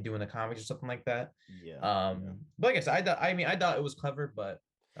Tim can do in the comics or something like that. But like I said, I thought it was clever, but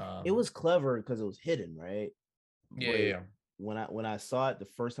it was clever because it was hidden, right? Yeah. When I saw it the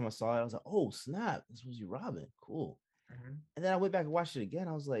first time I saw it, I was like, oh snap, this was you, Robin, cool. And then I went back and watched it again.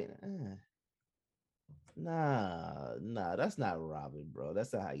 I was like, nah, that's not Robin, bro.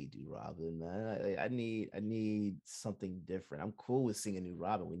 That's not how you do Robin, man. I need something different. I'm cool with seeing a new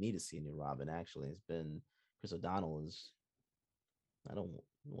Robin. We need to see a new Robin. Actually, it's been Chris O'Donnell I don't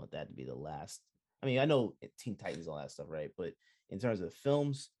want that to be the last. I mean, I know Teen Titans, all that stuff, right? But in terms of the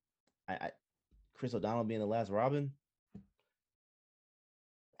films, Chris O'Donnell being the last Robin,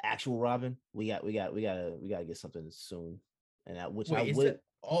 actual Robin, we gotta get something soon. And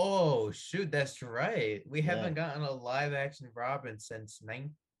oh shoot, that's right. We haven't gotten a live action Robin since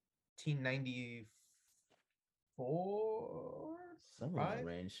 1994. Somewhere in that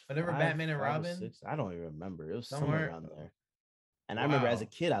range. Whenever Batman and Robin. I don't even remember. It was somewhere around there. And I remember as a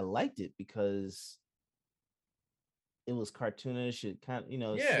kid, I liked it because it was cartoonish. It kind of,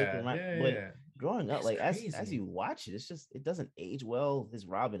 but growing up, like as you watch it, it's just it doesn't age well. His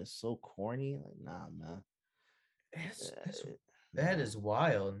Robin is so corny. Like, nah, man. That is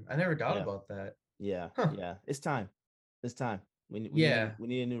wild. I never thought about that. Yeah. It's time. We need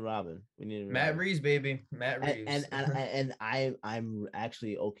a new Robin. We need a new Matt Reeves, baby. Matt Reeves. And I'm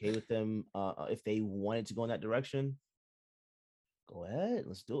actually okay with them. If they wanted to go in that direction, go ahead.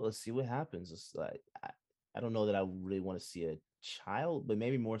 Let's do it. Let's see what happens. It's like I don't know that I really want to see a child, but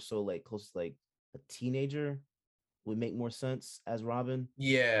maybe more so like close to like a teenager would make more sense as Robin.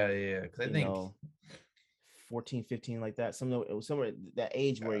 Yeah. Because I think 14, 15, like that. Somewhere that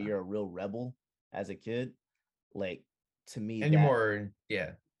age where you're a real rebel as a kid, like to me. And you're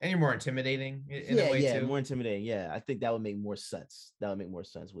more intimidating in a way too. More intimidating. Yeah, I think that would make more sense.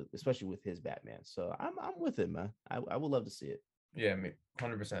 Especially with his Batman. So I'm with it, man. I would love to see it. Yeah,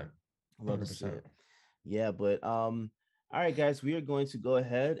 100%. Love to see it. Yeah, but all right, guys, we are going to go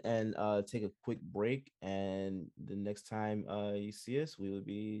ahead and take a quick break, and the next time you see us, we will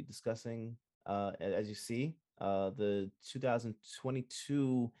be discussing, as you see, the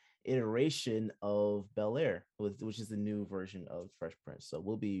 2022 iteration of Bel-Air, which is the new version of Fresh Prince. So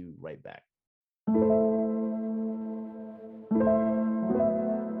we'll be right back.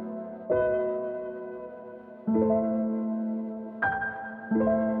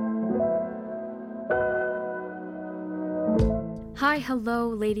 Hi, hello,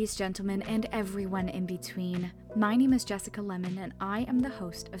 ladies, gentlemen, and everyone in between. My name is Jessica Lemon, and I am the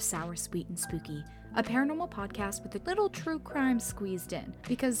host of Sour, Sweet, and Spooky, a paranormal podcast with a little true crime squeezed in.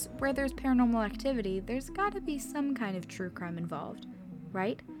 Because where there's paranormal activity, there's gotta be some kind of true crime involved,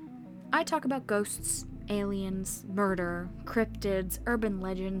 right? I talk about ghosts, aliens, murder, cryptids, urban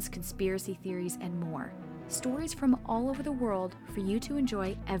legends, conspiracy theories, and more. stories from all over the world for you to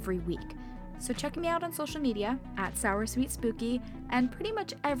enjoy every week. So check me out on social media at Sour Sweet Spooky and pretty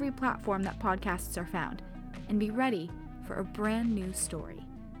much every platform that podcasts are found. And be ready for a brand new story.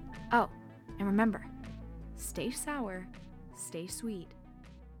 Oh, and remember, stay sour, stay sweet,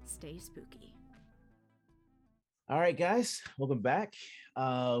 stay spooky. All right, guys, welcome back.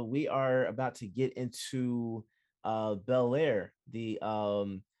 We are about to get into Bel-Air, the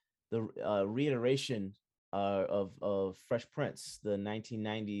reiteration of Fresh Prince, the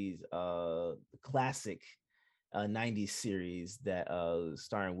 1990s classic 90s series that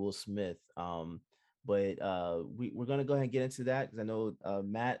starring Will Smith. But we're gonna go ahead and get into that because I know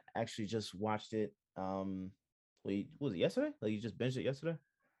Matt actually just watched it. What was it, yesterday? Like, you just binged it yesterday?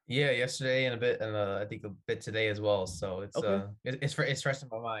 Yeah, yesterday and a bit, and I think a bit today as well. So it's Okay. it's fresh in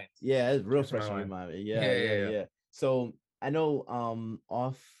my mind. Yeah, it's real Fresh in fresh my in your mind. mind. Yeah, yeah, yeah. Yeah. So I know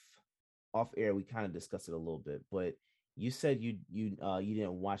off air we kind of discussed it a little bit, but you said you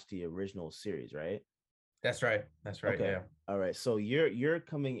didn't watch the original series, right? That's right. That's right. Okay. Yeah. All right. So you're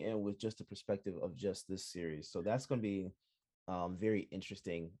coming in with just the perspective of just this series. So that's going to be very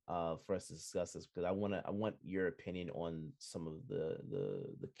interesting for us to discuss this, because I want your opinion on some of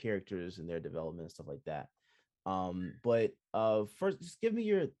the characters and their development and stuff like that. But first, just give me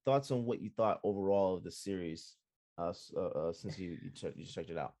your thoughts on what you thought overall of the series since you checked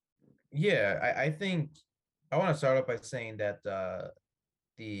it out. Yeah, I think I want to start off by saying that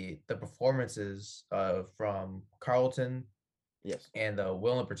the performances from Carlton Yes. and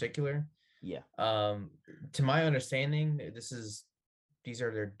Will in particular, Yeah. to my understanding, these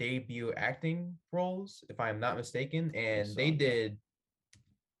are their debut acting roles, if I'm not mistaken, and so, they yeah. did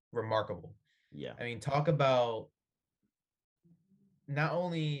remarkable. Yeah. I mean, talk about not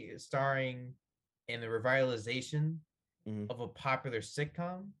only starring in the revitalization of a popular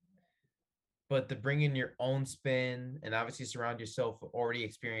sitcom, but to bring in your own spin and obviously surround yourself with already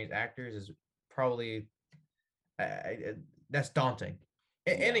experienced actors is probably that's daunting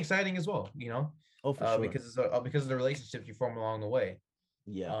and exciting as well, you know. Oh, for sure. Because of the relationships you form along the way.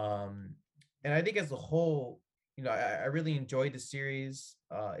 Yeah. And I think as a whole, you know, I really enjoyed the series.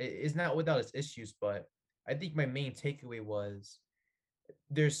 It's not without its issues, but I think my main takeaway was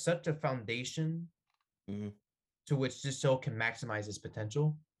there's such a foundation to which this show can maximize its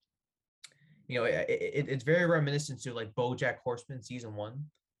potential. You know, it's very reminiscent to like BoJack Horseman season 1,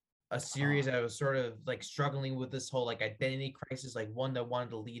 a series that was sort of like struggling with this whole like identity crisis, like one that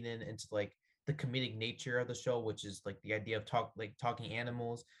wanted to lean into like the comedic nature of the show, which is like the idea of talking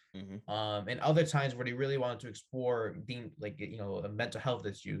animals, and other times where they really wanted to explore mental health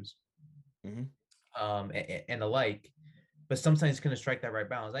issues, and the like. But sometimes couldn't strike that right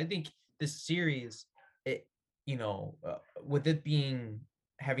balance. I think this series, with it being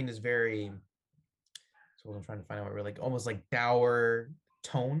having this very, so I'm trying to find out what we're like almost like dour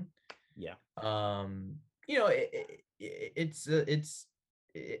tone. Yeah.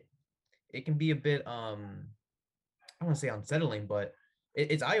 It can be a bit I don't want to say unsettling, but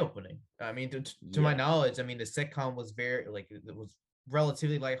it's eye-opening. I mean, to my knowledge, I mean, the sitcom was very it was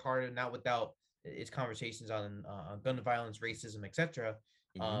relatively lighthearted, not without its conversations on gun violence, racism, etc.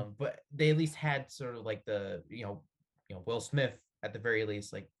 But they at least had sort of like the Will Smith at the very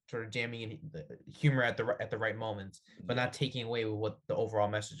least, like sort of jamming in the humor at the right moments, but not taking away with what the overall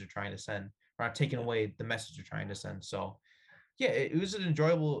message they're trying to send, or not taking away the message they're trying to send. So yeah, it was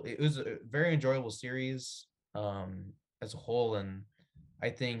a very enjoyable series as a whole. And I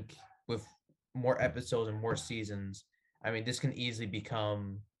think with more episodes and more seasons, I mean, this can easily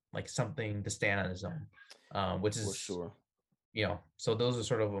become like something to stand on its own, which is for sure. So those are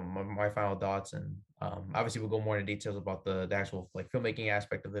sort of my final thoughts, and obviously we'll go more into details about the actual like filmmaking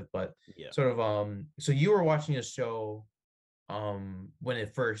aspect of it, but sort of so you were watching a show when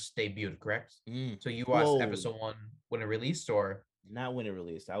it first debuted, correct? So you watched episode 1 when it released, or not when it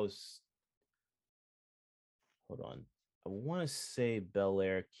released? Hold on, I want to say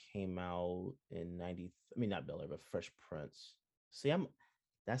Bel-Air came out in 90. I mean, not Bel-Air, but Fresh Prince. See,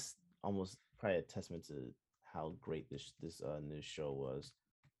 that's almost probably a testament to how great this new show was.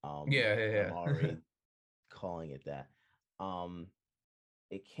 Yeah. I'm already calling it that.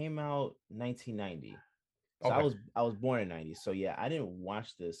 It came out 1990. So okay. I was born in 90. So yeah, I didn't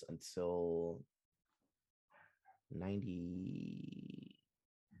watch this until 90.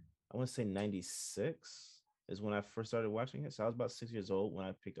 I want to say 96 is when I first started watching it. So I was about 6 years old when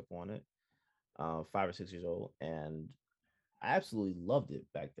I picked up on it. 5 or 6 years old, and I absolutely loved it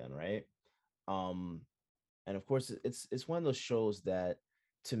back then, right? And of course, it's one of those shows that,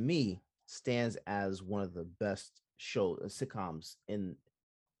 to me, stands as one of the best sitcoms in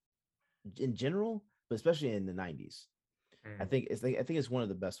general, but especially in the 90s. I Mm. think it's one of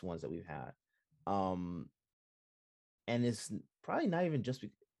the best ones that we've had. And it's probably not even just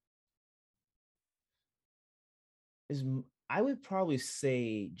is I would probably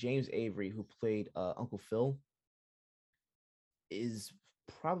say James Avery, who played Uncle Phil, is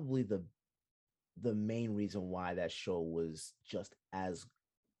probably the main reason why that show was just as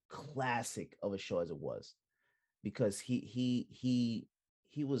classic of a show as it was, because he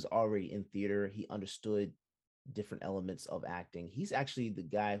was already in theater. He understood different elements of acting. He's actually the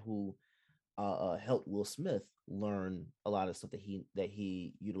guy who helped Will Smith learn a lot of stuff that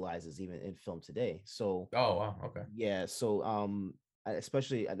he utilizes even in film today. So Oh wow, okay. yeah, so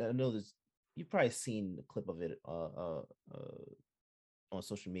especially I know this, you've probably seen the clip of it on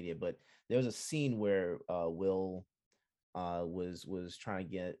social media, but there was a scene where Will was trying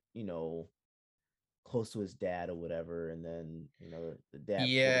to get, close to his dad or whatever, and then the dad pulled away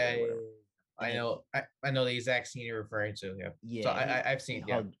Yeah, or whatever. I And know. I know the exact scene you're referring to. Yeah. So yeah, I've seen.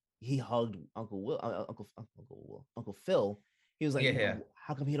 Yeah. he hugged Uncle Phil. He was like, Yeah. Yeah.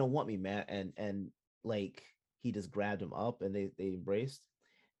 how come he don't want me, man? And like he just grabbed him up and they embraced.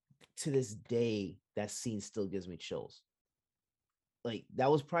 To this day, that scene still gives me chills. Like that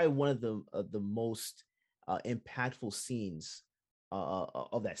was probably one of the most impactful scenes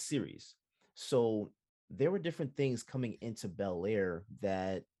of that series. So there were different things coming into Bel Air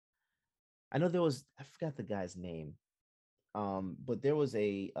that I know there was. I forgot the guy's name, but there was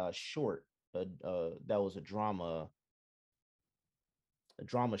a short that was a drama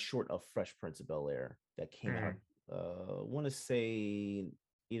short of Fresh Prince of Bel Air that came out. Mhm. I want to say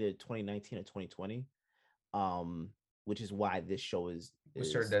either 2019 or 2020. Which is why this show Was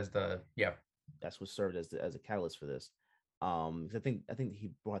served is as the yeah. that's what served as a catalyst for this. 'Cause I think he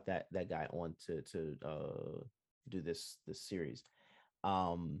brought that guy on to do this series.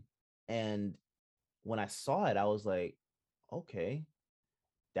 Um, and when I saw it, I was like, okay,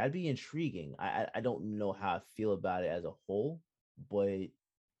 that'd be intriguing. I don't know how I feel about it as a whole, but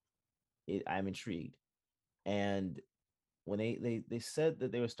I'm intrigued. And when they said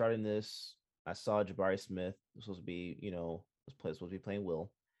that they were starting this, I saw Jabari Smith was supposed to be, supposed to be playing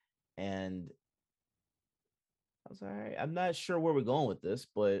Will, and I was like, all right, I'm not sure where we're going with this,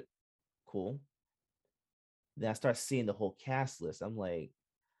 but cool. Then I start seeing the whole cast list. I'm like,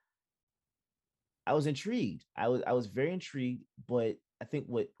 I was intrigued. I was very intrigued, but I think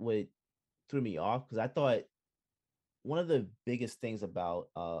what threw me off, because I thought one of the biggest things about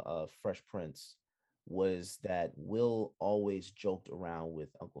Fresh Prince was that Will always joked around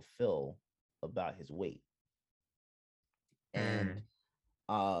with Uncle Phil about his weight. And Mm.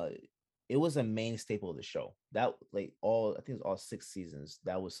 uh it was a main staple of the show. That like all I think it was all 6 seasons.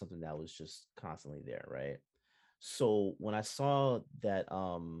 That was something that was just constantly there, right? So when I saw that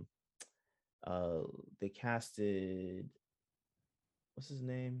uh they casted, what's his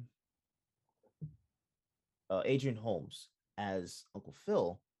name? Adrian Holmes as Uncle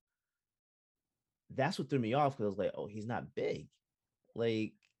Phil, that's what threw me off, because I was like, oh, he's not big.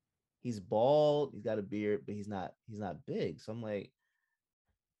 Like he's bald, he's got a beard, but he's not big. So I'm like,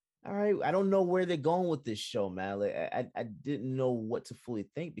 all right, I don't know where they're going with this show, man. Like I didn't know what to fully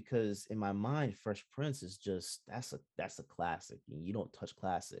think, because in my mind, Fresh Prince is just that's a classic. You don't touch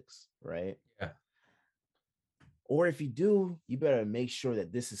classics, right? Yeah. Or if you do, you better make sure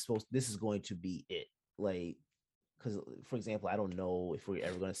that this is going to be it. Like, because for example, I don't know if we're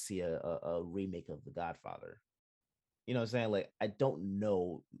ever going to see a remake of The Godfather. You know what I'm saying? Like, I don't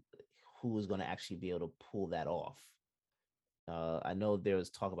know who is going to actually be able to pull that off. I know there was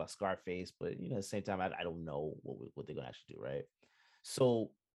talk about Scarface, but at the same time, I don't know what they're gonna actually do, right?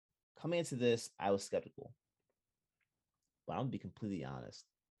 So coming into this, I was skeptical, but I'm gonna be completely honest.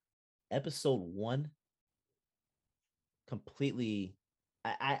 Episode one, completely,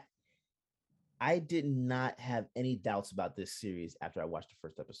 I did not have any doubts about this series after I watched the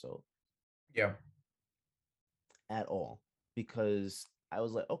first episode Yeah. at all, because I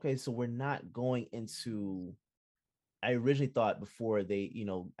was like, okay, so we're not going into. I originally thought, before they,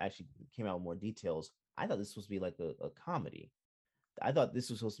 actually came out with more details, I thought this was supposed to be like a comedy. I thought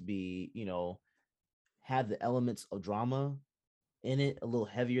this was supposed to be, have the elements of drama in it, a little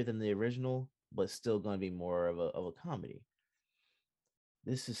heavier than the original, but still going to be more of a comedy.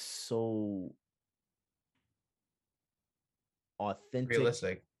 This is so authentic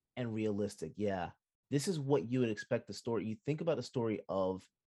Realistic. and realistic. Yeah. This is what you would expect the story. You think about the story of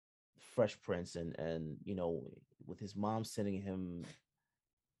Fresh Prince, and with his mom sending him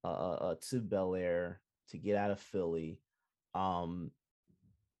to Bel Air to get out of Philly. Um,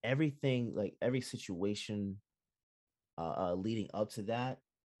 Everything, like every situation leading up to that,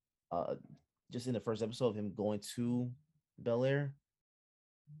 uh, just in the first episode of him going to Bel Air,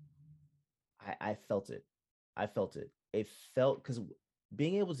 I felt it. I felt it. It felt because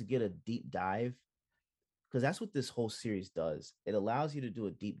being able to get a deep dive, because that's what this whole series does. It allows you to do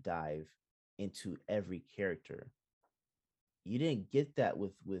a deep dive into every character. You didn't get that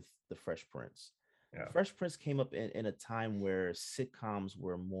with the Fresh Prince. Yeah. Fresh Prince came up in a time where sitcoms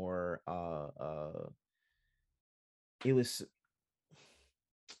were more it was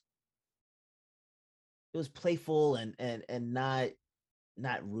playful and not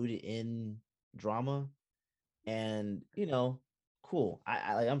rooted in drama. And cool.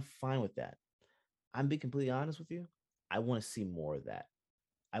 I'm fine with that. I'm being completely honest with you. I want to see more of that.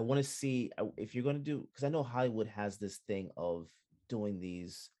 I want to see if you're going to do, because I know Hollywood has this thing of doing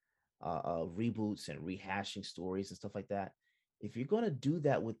these reboots and rehashing stories and stuff like that. If you're going to do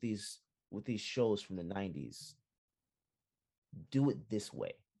that with these shows from the 90s, do it this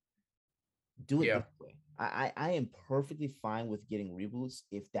way. Do it this way. I am perfectly fine with getting reboots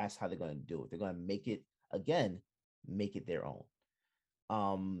if that's how they're going to do it. They're going to make it their own.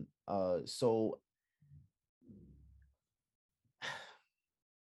 So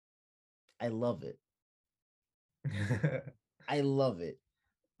I love it. I love it.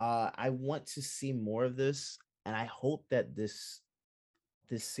 I want to see more of this, and I hope that this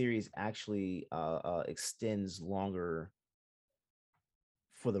series actually extends longer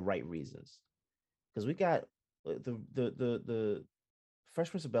for the right reasons. Because we got the Fresh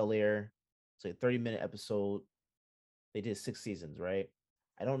Prince of Bel Air. It's like a 30-minute episode. They did 6 seasons, right?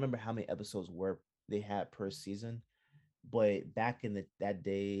 I don't remember how many episodes they had per season, but back in that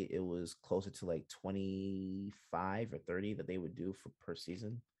day, it was closer to like 25 or 30 that they would do per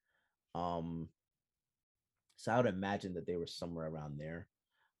season. So I would imagine that they were somewhere around there.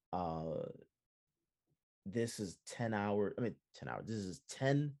 This is 10 hours. I mean, 10 hours. This is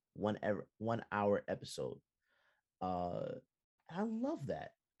 10 1 hour episode. I love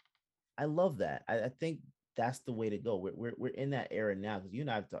that. I think that's the way to go. We're in that era now, because you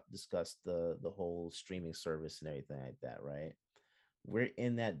and I have discussed the whole streaming service and everything like that, right? We're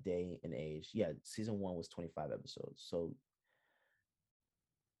in that day and age. Yeah, season 1 was 25 episodes. So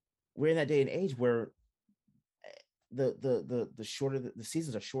we're in that day and age where the shorter the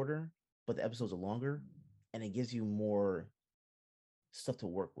seasons are shorter, but the episodes are longer, and it gives you more stuff to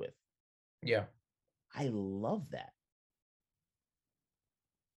work with. Yeah. I love that.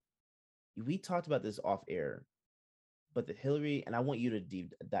 We talked about this off air, but the Hillary, and I want you to do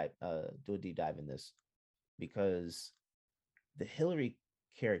a deep dive in this, because the Hillary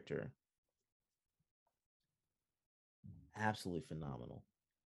character, absolutely phenomenal.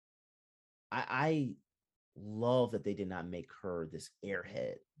 I love that they did not make her this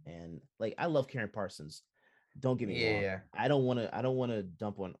airhead, and like, I love Karen Parsons. Don't get me wrong. Yeah. I don't want to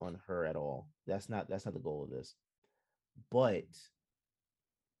dump on her at all. That's not the goal of this. But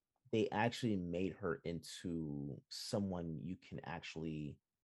they actually made her into someone you can actually,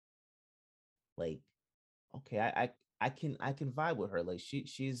 like, okay, I can vibe with her. Like,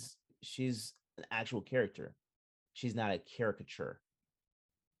 she's an actual character. She's not a caricature.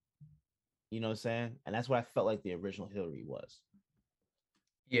 You know what I'm saying? And that's what I felt like the original Hillary was.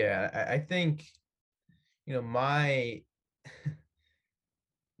 Yeah, I think, my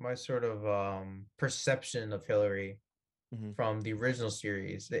my sort of perception of Hillary from the original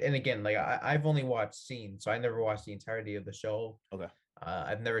series, and again, like, I've only watched scenes, so I never watched the entirety of the show. Okay.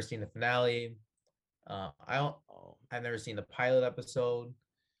 I've never seen the finale. I've never seen the pilot episode.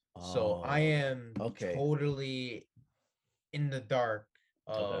 So I am totally in the dark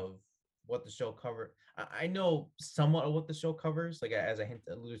of what the show covered. I know somewhat of what the show covers, like, as I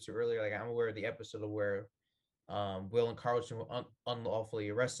alluded to earlier. Like, I'm aware of the episode of where Will and Carlton were unlawfully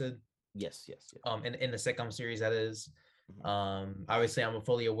arrested. Yes. In the sitcom series, that is. Obviously, I'm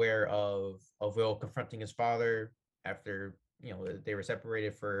fully aware of Will confronting his father after they were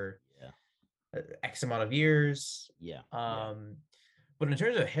separated for X amount of years. But in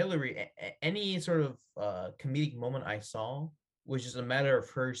terms of Hillary, any sort of comedic moment I saw was just a matter of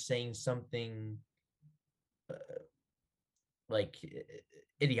her saying something like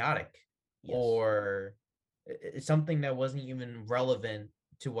idiotic, or something that wasn't even relevant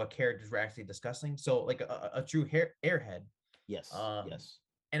to what characters were actually discussing. So, like, a true airhead. Yes.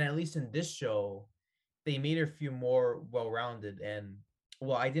 And at least in this show, they made her feel more well-rounded. And,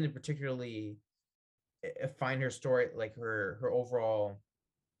 well, I didn't particularly find her story, like her overall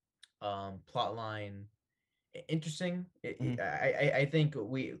plot line, interesting. I think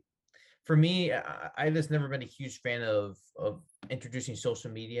for me, I've just never been a huge fan of introducing social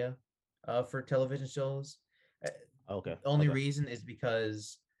media for television shows. Okay. The only reason is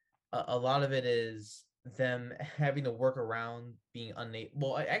because a lot of it is them having to work around being unable.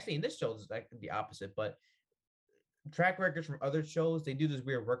 Well, actually, in this show, it's like the opposite. But track records from other shows, they do this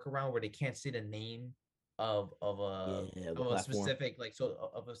weird workaround where they can't say the name of a specific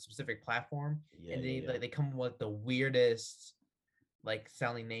of a specific platform, and they come up with the weirdest like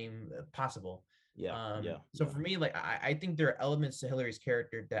sounding name possible. So for me, like I think there are elements to Hillary's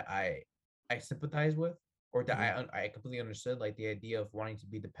character that I sympathize with, or that I completely understood, like the idea of wanting to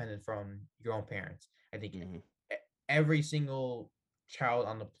be dependent from your own parents. I think every single child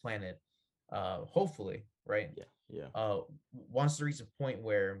on the planet, hopefully, right? Wants to reach a point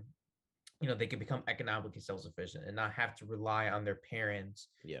where they can become economically self-sufficient and not have to rely on their parents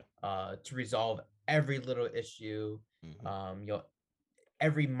to resolve every little issue,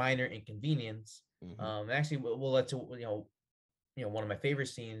 every minor inconvenience. Actually, we'll let to one of my favorite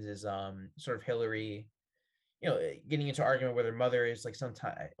scenes is sort of Hillary getting into argument with her mother. Is like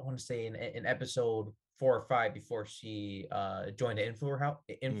sometime, I want to say in episode 4 or 5, before she joined the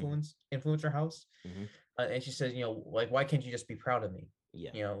influencer house. And she says, like, why can't you just be proud of me?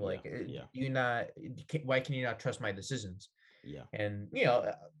 Why can you not trust my decisions? And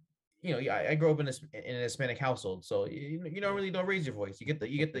I grew up in an Hispanic household, so you don't raise your voice. You get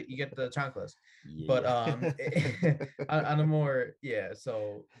the chanclas. But on a more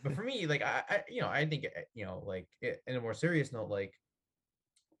but for me, like I think like in a more serious note, like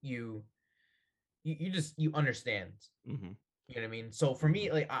you understand. You know what I mean? So for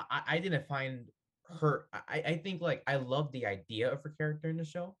me, like I didn't find her. I think like I love the idea of her character in the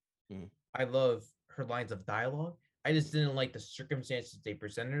show. I love her lines of dialogue. I just didn't like the circumstances they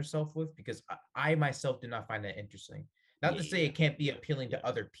presented herself with, because I myself did not find that interesting. Not to say it can't be appealing to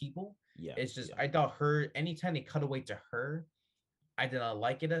other people. It's just I thought her, anytime they cut away to her, I did not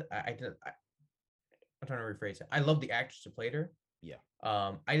like it. I'm trying to rephrase it. I love the actress who played her.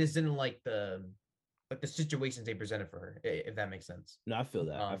 I just didn't like the situations they presented for her, if that makes sense. No, I feel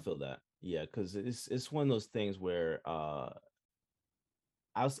that. I feel that. Yeah, because it's one of those things where I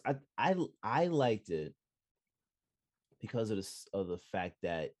liked it because of the fact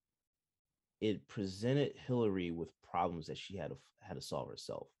that it presented Hillary with problems that she had to solve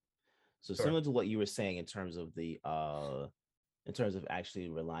herself. So similar to what you were saying in terms of actually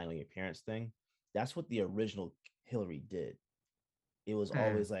relying on your parents thing, that's what the original Hillary did. It was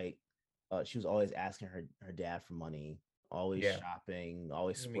always like she was always asking her dad for money, always shopping,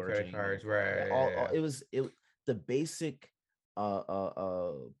 always splurging. Cards, It was the basic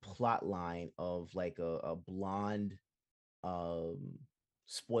plot line of like a blonde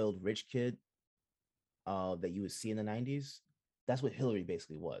spoiled rich kid that you would see in the 90s. That's what Hillary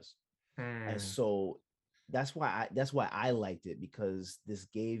basically was. And so that's why I liked it, because this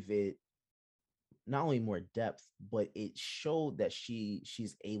gave it not only more depth, but it showed that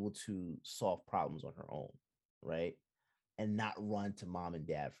she's able to solve problems on her own, right? And not run to mom and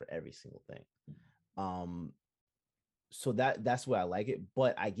dad for every single thing. So that's why I like it.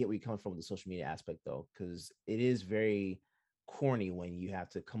 But I get where you're coming from with the social media aspect, though, because it is very corny when you have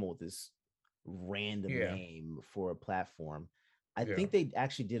to come up with this random name for a platform. I think they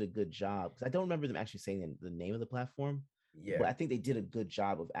actually did a good job, because I don't remember them actually saying the name of the platform. But I think they did a good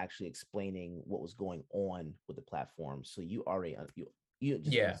job of actually explaining what was going on with the platform. So you already you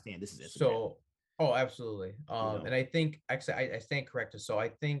just understand this is Instagram. So absolutely. And I think actually I stand corrected. So I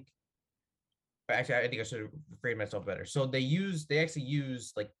think I think I should have phrased myself better. So they actually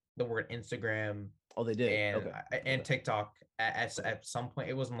used like the word Instagram. Oh, they did. And TikTok at some point.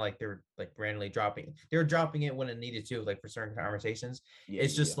 It wasn't like they were like randomly dropping. They were dropping it when it needed to, like for certain conversations.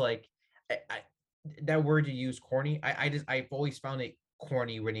 It's just like I that word you use, corny. I've always found it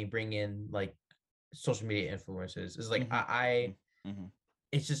corny when you bring in like social media influencers. It's like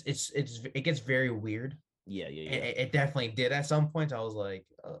it's just it gets very weird. It definitely did at some point. I was like,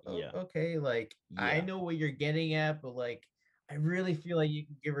 okay, like I know what you're getting at, but like I really feel like you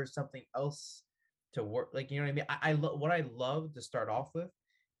can give her something else to work. Like, you know what I mean? What I love to start off with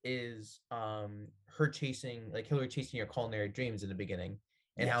is her chasing, like Hillary chasing her culinary dreams in the beginning,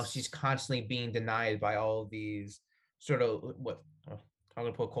 and how she's constantly being denied by all of these sort of I'm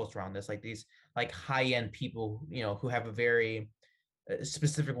gonna put quotes around this, like these like high-end people, who have a very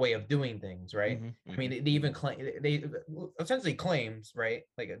specific way of doing things, right? I mean, they even they essentially claims, right?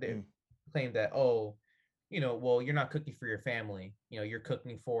 Like they claim that, well, you're not cooking for your family, you're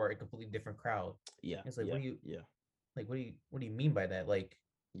cooking for a completely different crowd. It's like, what do you mean by that? Like,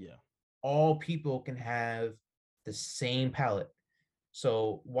 all people can have the same palate.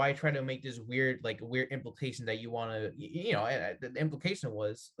 So why try to make this weird implication that you want to, the implication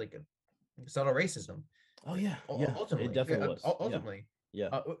was like a subtle racism. Oh yeah, Ultimately, it definitely was. Ultimately,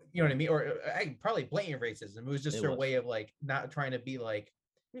 Yeah. You know what I mean? Or probably blatant racism. It was just their was. way of like not trying to be like,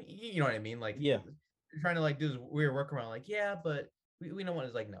 you know what I mean? Like, Yeah. trying to like do this weird workaround. Like, yeah, but we don't want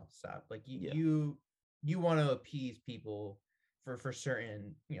to, like, no, stop. Like you want to appease people for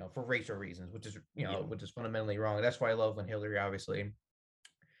certain, for racial reasons, which is, which is fundamentally wrong. That's why I love when Hillary obviously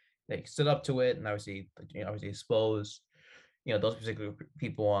like stood up to it and obviously obviously exposed those particular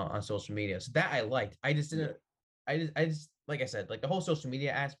people on social media. So that I liked. I just didn't. I just like I said, like the whole social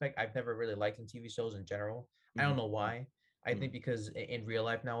media aspect, I've never really liked in TV shows in general. I don't know why. I think because in real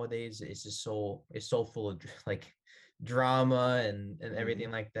life nowadays, it's just it's so full of like drama and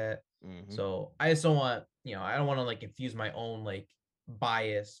everything like that. So I just don't want, I don't want to like confuse my own like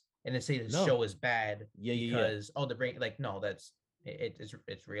bias and then say the show is bad because the brain, like, no, that's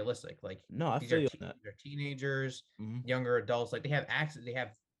it's realistic. Like, no, I these feel are you on that. they're teenagers, younger adults, like they have access, they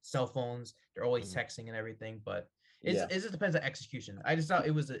have cell phones, they're always texting and everything, but it just depends on execution. I just thought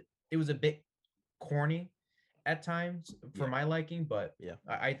it was a bit corny at times for my liking, but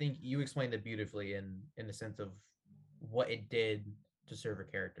I think you explained it beautifully in the sense of what it did to serve a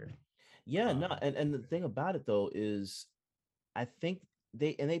character. No, and the thing about it though is I think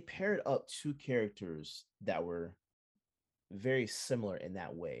they paired up two characters that were very similar in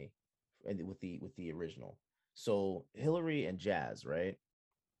that way, and with the original. So Hillary and Jazz, right?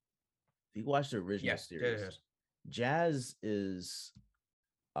 If you watch the original series, Jazz is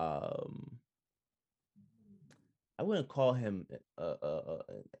I wouldn't call him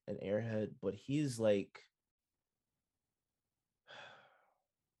an airhead, but he's like,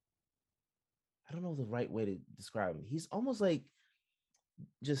 I don't know the right way to describe him. He's almost like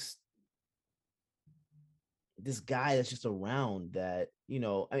just this guy that's just around that, I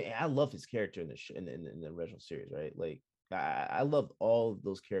mean, I love his character in the in the original series, right? Like I loved all of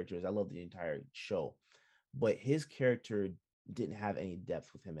those characters. I love the entire show, but his character didn't have any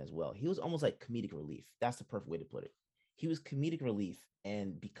depth with him as well. He was almost like comedic relief. That's the perfect way to put it. He was comedic relief,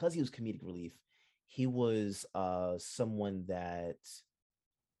 and because he was comedic relief, he was someone that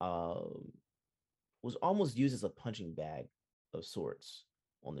was almost used as a punching bag of sorts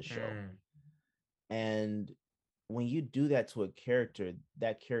on the show. And when you do that to a character,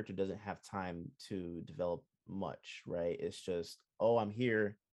 that character doesn't have time to develop much, right? It's just, oh, I'm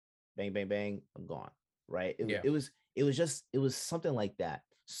here, bang, bang, bang, I'm gone, right? It was something like that.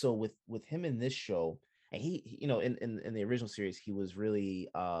 So with him in this show, and he in the original series, he was really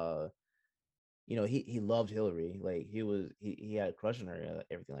he loved Hillary, like he had a crush on her,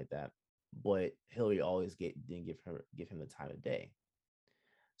 everything like that. But Hillary always didn't give him the time of day.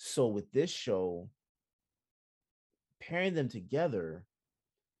 So with this show, pairing them together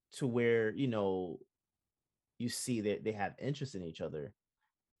to where you see that they have interest in each other,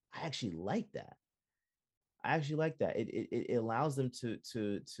 I actually like that. It allows them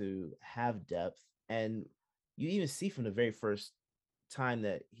to have depth, and you even see from the very first time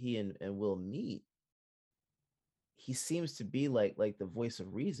that he and Will meet, he seems to be like the voice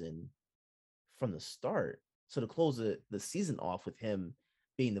of reason from the start. So to close the season off with him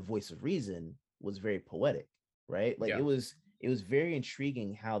being the voice of reason was very poetic, right? Like it was very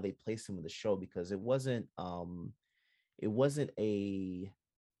intriguing how they placed him in the show, because it wasn't a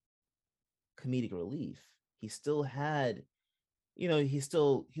comedic relief. He still had, he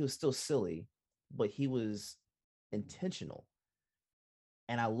was still silly, but he was intentional.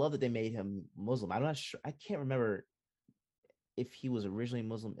 And I love that they made him Muslim. I'm not sure, I can't remember if he was originally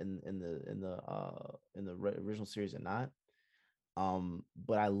Muslim in the original series or not.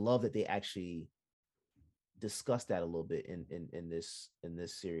 But I love that they actually discussed that a little bit in this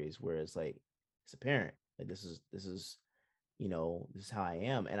series, where it's like it's apparent, like this is this is how I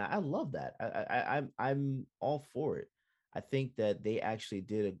am, and I love that. I'm all for it. I think that they actually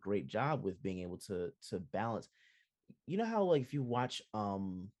did a great job with being able to balance. You know how, like, if you watch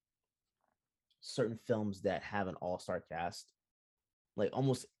certain films that have an all-star cast, like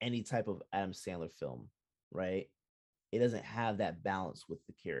almost any type of Adam Sandler film, right? It doesn't have that balance with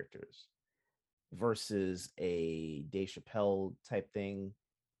the characters versus a Dave Chappelle type thing,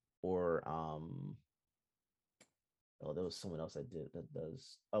 or there was someone else that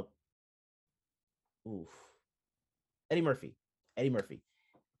does oof Eddie Murphy.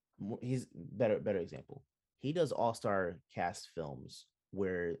 He's better example. He does all-star cast films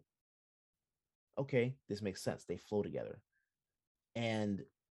where, okay, this makes sense, they flow together. And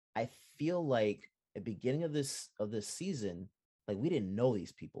I feel like at the beginning of this season, like, we didn't know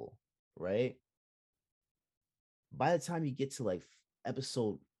these people, right? By the time you get to like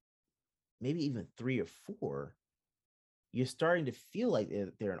episode maybe even 3 or 4, you're starting to feel like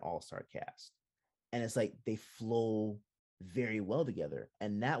they're an all-star cast, and it's like they flow very well together.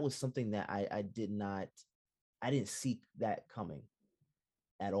 And that was something that I didn't see that coming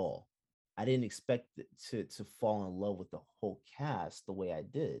at all. I didn't expect to fall in love with the whole cast the way I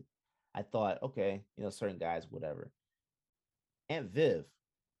did. I thought, okay, certain guys, whatever. Aunt Viv,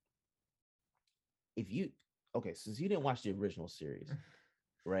 if you okay, since you didn't watch the original series,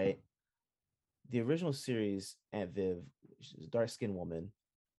 right? The original series, Aunt Viv, she's a dark-skinned woman,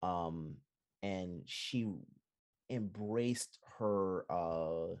 and she embraced her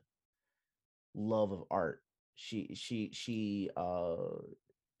love of art. She um,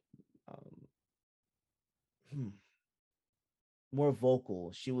 more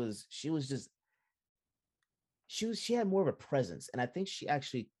vocal. She had more of a presence, and I think she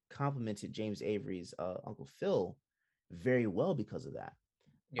actually complimented James Avery's Uncle Phil very well because of that.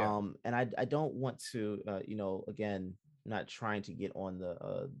 Yeah. And I don't want to again, not trying to get on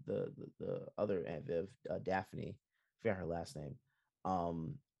the other Aunt Viv, Daphne, I forgot her last name.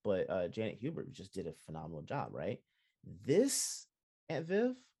 But Janet Hubert just did a phenomenal job, right? This Aunt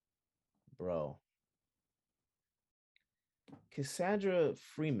Viv, bro, Cassandra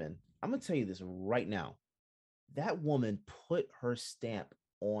Freeman, I'm gonna tell you this right now. That woman put her stamp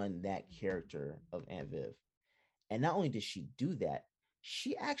on that character of Aunt Viv. And not only did she do that,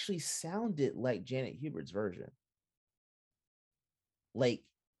 she actually sounded like Janet Hubert's version. Like,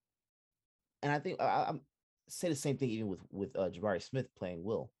 and I think I'm say the same thing even with Jabari Smith playing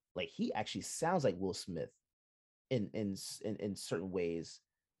Will. Like, he actually sounds like Will Smith in certain ways.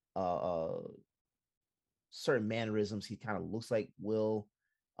 Uh, certain mannerisms, he kind of looks like Will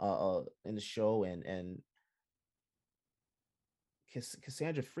in the show, and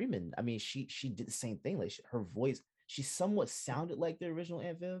Cassandra Freeman, I mean, she did the same thing. Like, her voice, she somewhat sounded like the original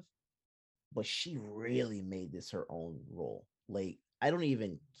Aunt Viv, but she really made this her own role. Like, I don't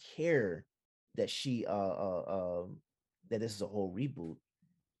even care that that this is a whole reboot.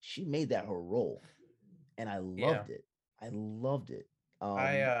 She made that her role, and I loved it. I loved it.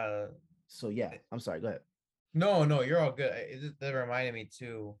 I So yeah, I'm sorry. Go ahead. No, you're all good. That reminded me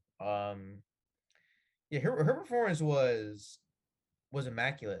too. Yeah, her performance was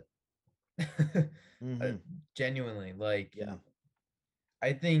immaculate. Genuinely, like, Yeah.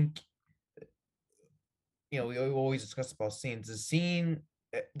 I think, we always discuss about scenes. The scene,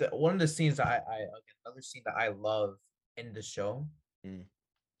 one of the scenes that another scene that I love in the show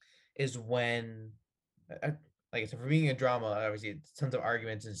is when, like I said, for being a drama, obviously tons of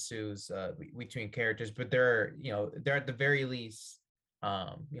arguments ensues between characters, but they're at the very least,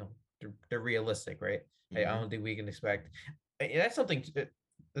 they're realistic, right? I don't think we can expect. And that's something.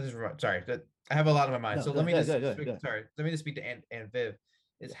 This is sorry. I have a lot on my mind. No, So go let me ahead, just go ahead, go ahead. sorry. Let me just speak to Aunt Viv.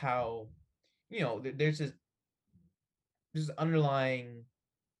 Is how, there's this underlying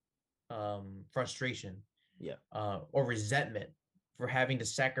frustration, Yeah. or resentment for having to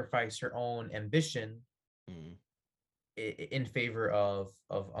sacrifice her own ambition in favor of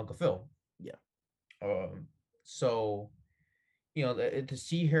Uncle Phil. Yeah. So, to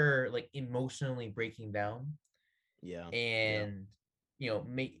see her like emotionally breaking down, Yeah. and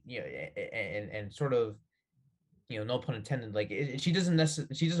make and sort of, no pun intended, like, she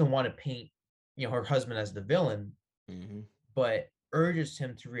doesn't want to paint her husband as the villain, but urges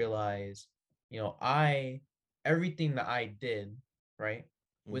him to realize, everything that I did, right,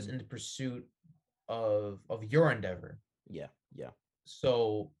 was in the pursuit of your endeavor. Yeah.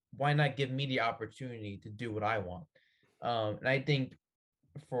 So why not give me the opportunity to do what I want? And I think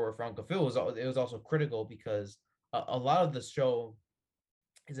for Uncle Phil, it was also critical because a lot of the show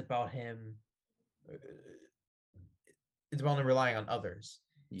is about him. It's about him relying on others.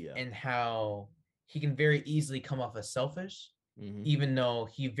 Yeah. And how he can very easily come off as selfish, even though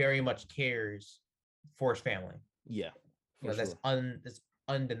he very much cares for his family. Yeah. That's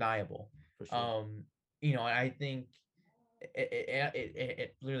undeniable. For sure. And I think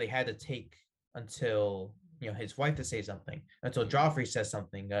it literally had to take until his wife to say something, until Joffrey says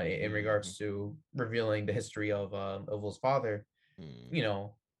something in regards to revealing the history of Will's father.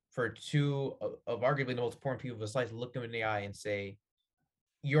 For two of arguably the most important people of his life to look him in the eye and say,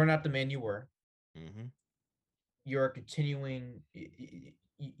 "You're not the man you were. You're continuing.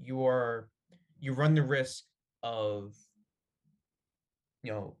 You run the risk of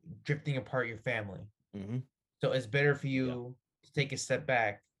drifting apart your family. So it's better for you to take a step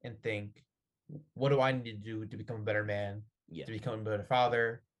back and think, what do I need to do to become a better man, to become a better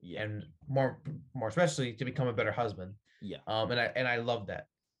father, and more especially to become a better husband." And I love that.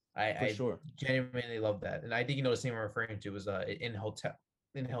 I genuinely love that. And I think the scene I'm referring to was in hotel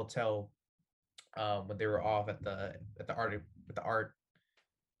when they were off at the art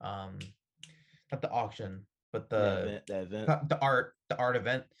not the auction, but that event. the art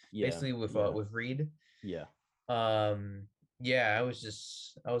event, Yeah, basically yeah, with Reed. yeah. Yeah, I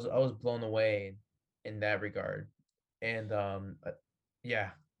was blown away in that regard. And yeah,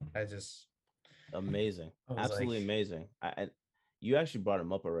 I just Amazing, I was like, absolutely amazing. You actually brought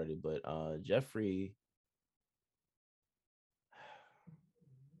him up already, but Jeffrey,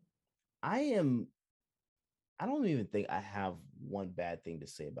 I am. I don't even think I have one bad thing to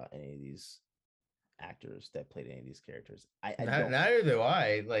say about any of these actors that played any of these characters. I don't. neither do I.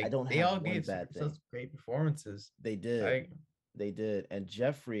 I Like don't they have all one gave bad such thing. great performances. They did. I They did. And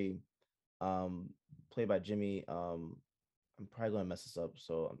Jeffrey, um, played by Jimmy. I'm probably gonna mess this up.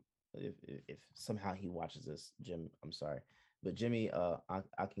 So if somehow he watches this, Jim, I'm sorry, but Jimmy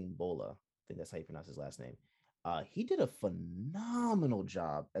Akingbola, I think that's how you pronounce his last name. He did a phenomenal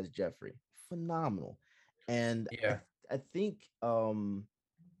job as Jeffrey, phenomenal, and yeah. I think if I'm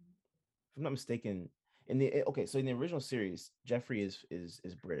not mistaken, so in the original series, Jeffrey is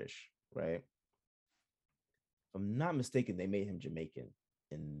British, right? If I'm not mistaken, they made him Jamaican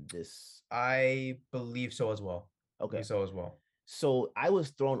in this. I believe so as well. Okay, So as well. so I was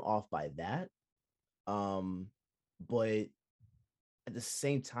thrown off by that. Um, but at the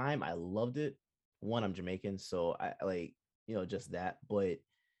same time, I loved it. One, I'm Jamaican, so I like, just that. But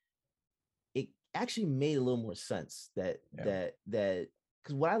it actually made a little more sense that because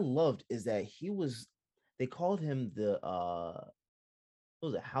what I loved is that they called him the what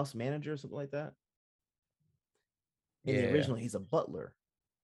was it, house manager or something like that. In the original, he's a butler.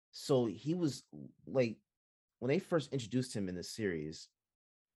 So he was like, when they first introduced him in the series,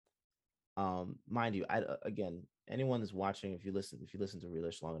 mind you, again, anyone that's watching, if you listen to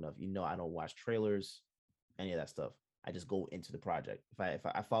Relish long enough, I don't watch trailers, any of that stuff. I just go into the project. If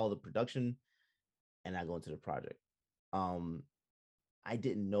I follow the production and I go into the project. I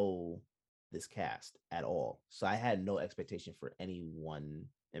didn't know this cast at all, so I had no expectation for anyone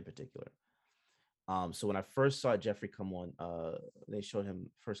in particular. So when I first saw Jeffrey come on, they showed him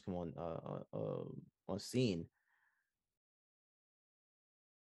first come on scene.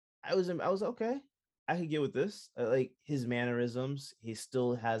 I was okay. I could get with this. Like his mannerisms, he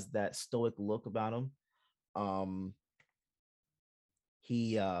still has that stoic look about him.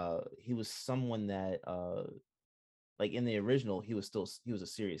 He was someone that like in the original, he was a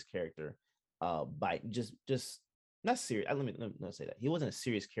serious character. By just not serious. Let me not say that. He wasn't a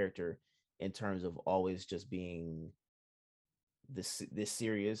serious character in terms of always just being this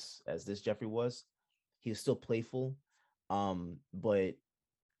serious as this Jeffrey was. He was still playful, but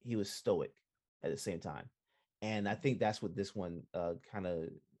he was stoic at the same time. And I think that's what this one kind of.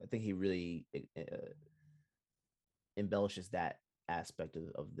 I think he really embellishes that aspect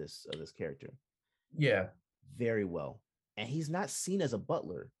of this character. Yeah, very well. And he's not seen as a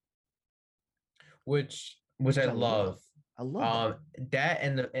butler, which I love. I love that.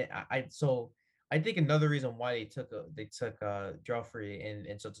 And I think another reason why they took Joffrey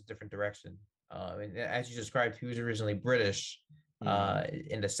in such a different direction. And as you described, he was originally British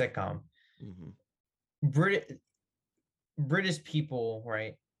in the sitcom. British people,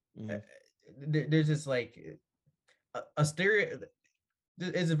 right? There's just like a stereo.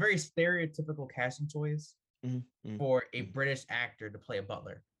 It's a very stereotypical casting choice for a British actor to play a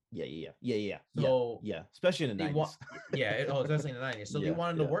butler. Yeah. So especially in the 90s. Especially in the 90s. So they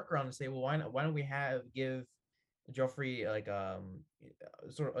wanted to work around and say, well, why don't we give Joffrey like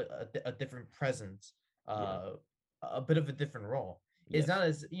sort of a different presence, a bit of a different role. It's not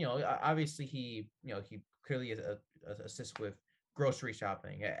as obviously he clearly assists with grocery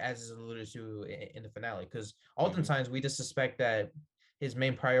shopping, as is alluded to in the finale, because oftentimes we just suspect that his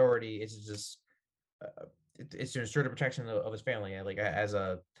main priority is just it's to ensure the protection of his family, like as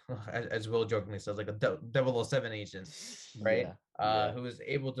Will jokingly says, like a 007 agent, right? Who is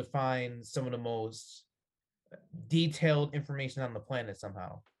able to find some of the most detailed information on the planet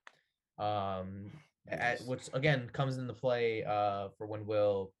somehow. Which again comes into play for when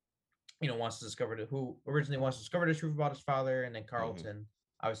Will wants to discover who originally wants to discover the truth about his father, and then Carlton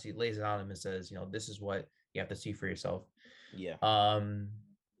obviously lays it on him and says, this is what you have to see for yourself.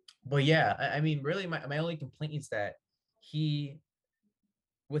 But yeah, I mean, really, my only complaint is that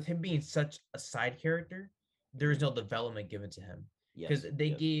with him being such a side character, there is no development given to him, because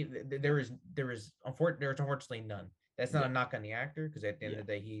there is unfortunately none. That's not a knock on the actor, because at the end of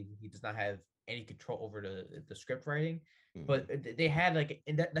the day, he does not have any control over the script writing. But they had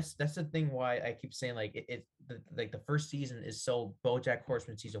and that's the thing why I keep saying the first season is so BoJack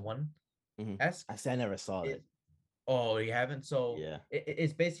Horseman season 1 esque. I said I never saw it. Oh, you haven't? So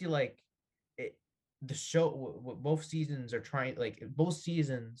it's basically the show. Both seasons are trying. Both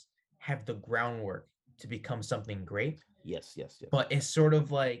seasons have the groundwork to become something great. Yes. But it's sort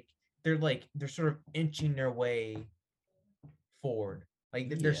of like they're sort of inching their way forward. Like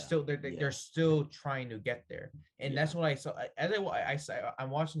they're still trying to get there, and that's what I saw. I'm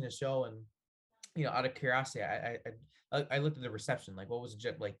watching the show, and out of curiosity, I looked at the reception. Like, what was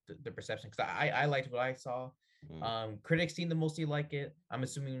the perception? Because I liked what I saw. Critics seem to mostly like it. I'm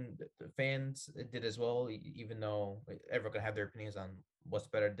assuming the fans did as well, even though everyone can have their opinions on what's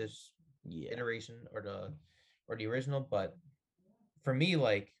better, this iteration or the original. But for me,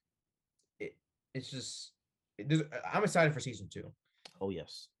 like, it's just I'm excited for season 2. Oh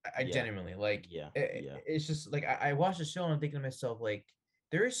yes, I genuinely like. It's just like I watched the show and I'm thinking to myself, like,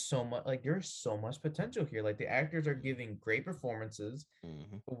 there is so much potential here. Like, the actors are giving great performances.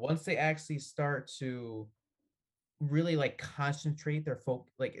 But once they actually start to really like concentrate their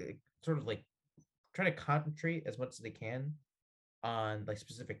sort of like try to concentrate as much as they can on like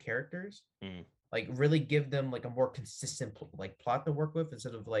specific characters, like really give them like a more consistent like plot to work with,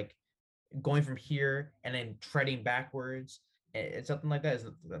 instead of like going from here and then treading backwards. And something like that is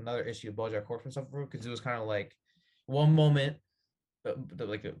another issue BoJack Horseman suffered from, because it was kind of like one moment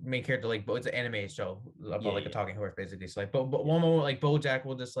the main character, like, it's an anime show about a talking horse, basically. So like, but one moment, like, BoJack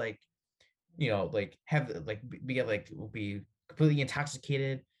will just like, like have like will be completely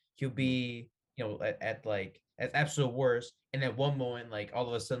intoxicated. He'll be at absolute worst, and at one moment, like, all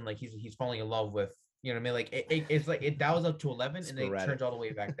of a sudden, like, he's falling in love with, what I mean, like, it's like it dials up to 11 and then it turns all the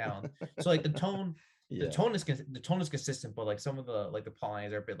way back down. So like the tone is consistent, but like some of the plot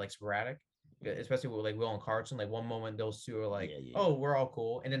lines are a bit like sporadic, especially with like Will and Carson. Like, one moment those two are like, oh, we're all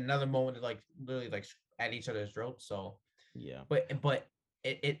cool, and then another moment they're like literally like at each other's throats. So but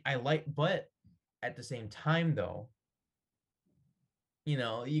I like, but at the same time though, you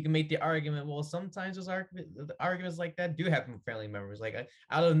can make the argument, well, sometimes those arguments like that do happen with family members. Like,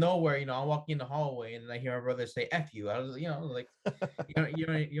 out of nowhere, I'm walking in the hallway and I hear my brother say "F you," out of, like, you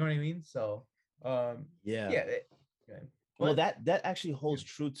know what I mean? So well, that actually holds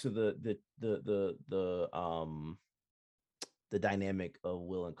true to the dynamic of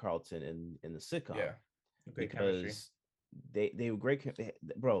Will and Carlton in the sitcom. Because they were great,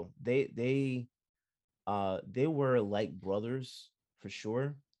 bro. They were like brothers for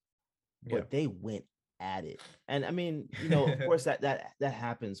sure, but they went at it. And I mean, of course that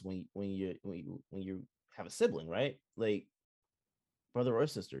happens when you have a sibling, right? Like, brother or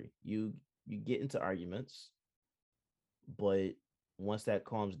sister, you get into arguments, but once that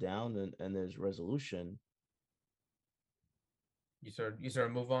calms down and there's resolution, you sort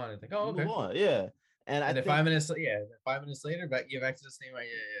of move on. It's like, oh, okay, move on, yeah. And I think 5 minutes later, you're back to the same way.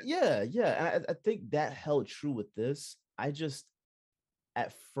 Yeah. And I think that held true with this.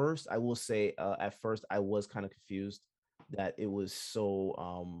 At first, I will say, I was kind of confused that it was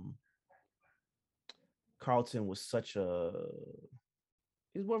so. Carlton was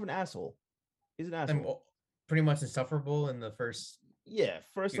he's more of an asshole. He's an asshole. Pretty much insufferable in the first.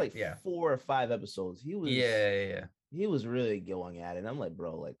 First 4 or 5 episodes, he was. He was really going at it. And I'm like,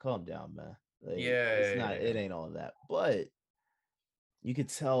 bro, like, calm down, man. Like, it's not. It ain't all of that. But you could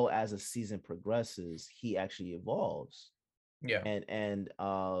tell as the season progresses, he actually evolves. And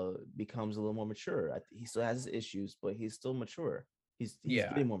becomes a little more mature. He still has his issues, but he's still mature. He's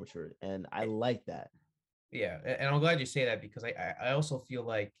getting more mature, and I like that. Yeah, and I'm glad you say that, because I also feel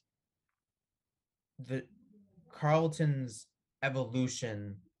like the Carlton's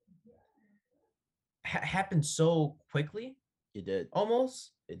evolution happened so quickly. It did.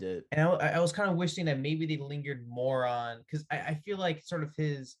 Almost. It did. And I was kind of wishing that maybe they lingered more on, because I feel like sort of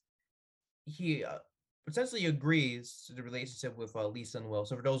he essentially agrees to the relationship with Lisa and Will.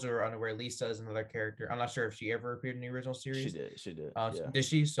 So for those who are unaware, Lisa is another character. I'm not sure if she ever appeared in the original series. She did. Did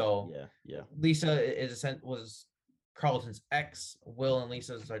she? So yeah. Lisa was Carlton's ex. Will and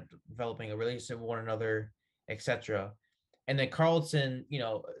Lisa are developing a relationship with one another, etc. And then Carlton,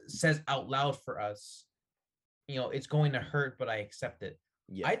 says out loud for us, it's going to hurt, but I accept it.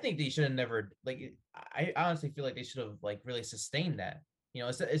 Yeah. I think they should have never, like, I honestly feel like they should have, like, really sustained that.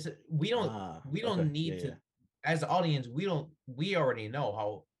 We don't need to, as the audience, we already know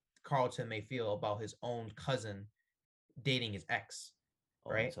how Carlton may feel about his own cousin dating his ex,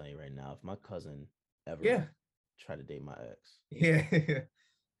 right? I'm telling you right now, if my cousin ever tried to date my ex,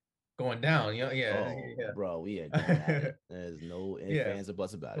 going down, bro, we ain't going at it. There's no ifs, ands, or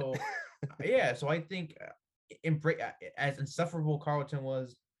buts about it. So I think as insufferable Carlton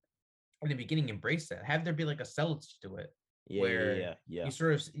was in the beginning, embrace that. Have there be like a cell to it. You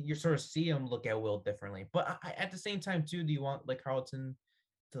sort of see him look at Will differently, but at the same time too, do you want like Carlton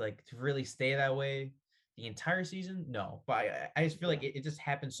to really stay that way? the entire season, no. But I just feel like it just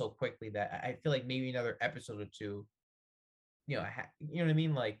happened so quickly that I feel like maybe another episode or two, you know what I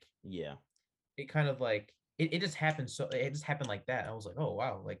mean? Like, Yeah. it kind of like it just happened. So it just happened like that. I was like, oh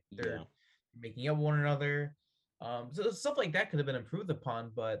wow, like they're making up one another. So stuff like that could have been improved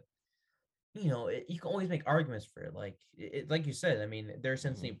upon, but you can always make arguments for it. Like you said, I mean, they're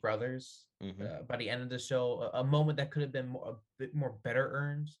essentially brothers. By the end of the show, a moment that could have been a bit more better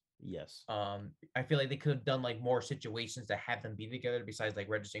earned. Yes. I feel like they could have done like more situations to have them be together besides like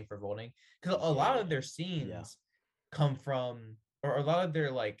registering for voting, because a lot of their scenes come from, or a lot of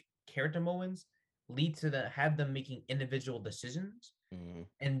their like character moments lead to have them making individual decisions,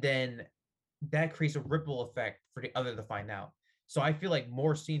 and then that creates a ripple effect for the other to find out. So I feel like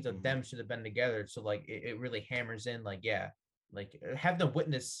more scenes of them should have been together. So like it really hammers in like, like have them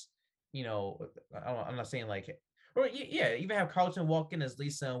witness, I'm not saying like, or even have Carlton walk in as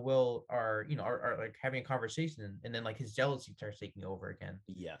Lisa and Will are like having a conversation, and then like his jealousy starts taking over again.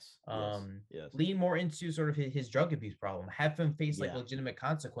 Yes. Lean more into sort of his drug abuse problem. Have him face like legitimate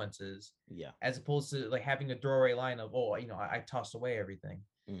consequences. Yeah. As opposed to like having a throwaway line of, I tossed away everything.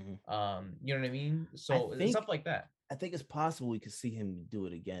 You know what I mean? So stuff like that. I think it's possible we could see him do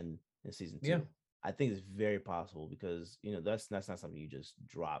it again in season 2. Yeah. I think it's very possible because that's not something you just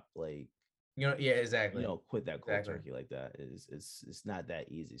drop like exactly. Quit that cold turkey like that. It's not that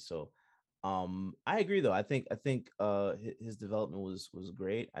easy. So I agree though. I think his development was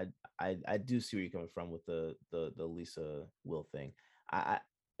great. I do see where you're coming from with the Lisa Will thing. I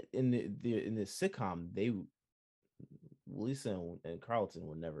in the sitcom, Lisa and Carlton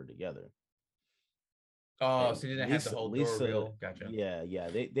were never together. Oh, and so you didn't have the whole door reel. Gotcha. Yeah.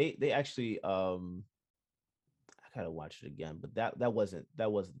 They actually I gotta watch it again, but that wasn't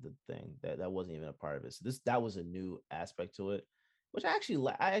the thing. That wasn't even a part of it. So that was a new aspect to it, which I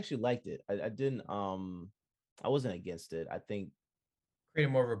actually liked it. I didn't I wasn't against it. I think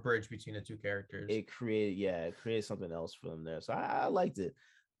created more of a bridge between the two characters. It created something else for them there. So I liked it.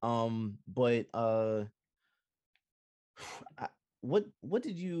 But what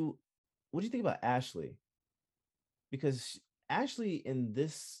did you think about Ashley? Because Ashley in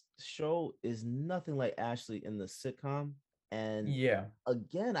this show is nothing like Ashley in the sitcom. And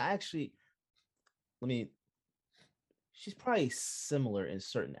again, she's probably similar in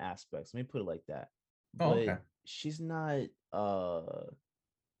certain aspects. Let me put it like that. But she's not I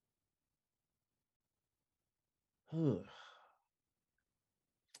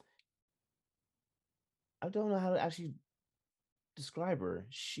don't know how to actually describe her.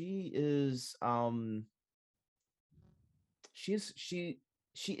 She is she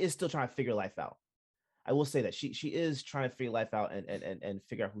is still trying to figure life out. I will say that she is trying to figure life out and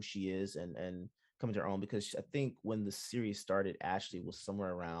figure out who she is and come to her own, because I think when the series started, Ashley was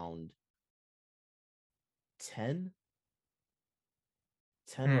somewhere around 10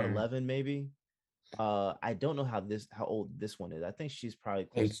 or 11 maybe. I don't know how old this one is. I think she's probably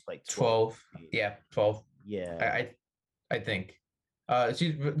close to like 12. 12. Yeah. I think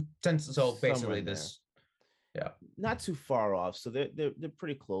she's so basically this. Yeah, not too far off. So they're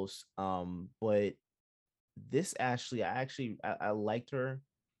pretty close. But this Ashley, I liked her.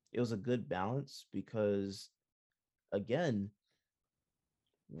 It was a good balance because, again,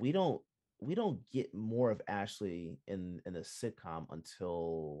 we don't get more of Ashley in the sitcom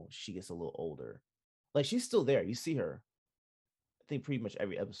until she gets a little older. Like, she's still there. You see her, I think, pretty much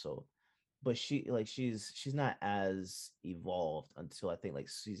every episode, but she's not as evolved until I think like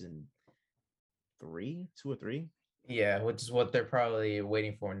season 2 or 3. Yeah, which is what they're probably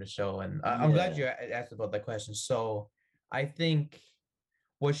waiting for in the show. And I'm glad you asked about that question. So I think,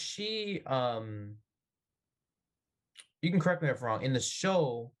 was she you can correct me if I'm wrong, in the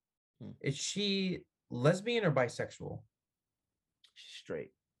show, is she lesbian or bisexual? She's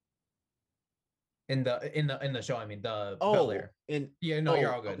straight. In the show, I mean the Bel-Air.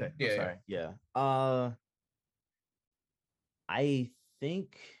 You're all good. Okay. Sorry. Yeah. I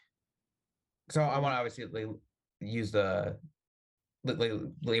think so. I want to obviously use the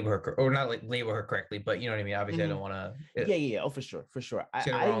label her, or not like label her correctly, but you know what I mean. Obviously, I don't want to. Yeah. Oh, for sure.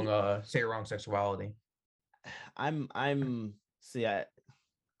 Say wrong sexuality. I'm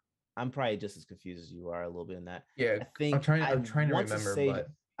probably just as confused as you are a little bit in that. Yeah, I think I'm trying to remember, but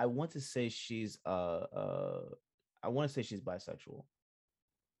I want to say she's bisexual.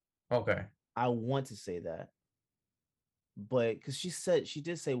 Okay. I want to say that, but because she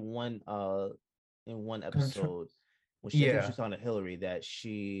did say one in one episode when she was talking to Hillary that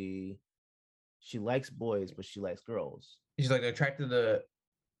she likes boys but she likes girls. She's like attracted to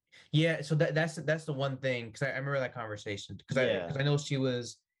so that's the one thing, because I remember that conversation, because I know she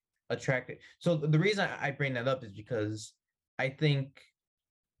was attracted. So the reason I bring that up is because I think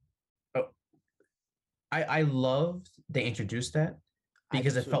uh, I loved they introduced that I do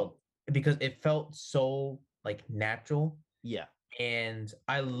because too. it felt so like natural. Yeah. And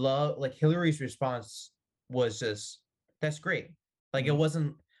I love like Hillary's response was just that's great. Like it Mhm.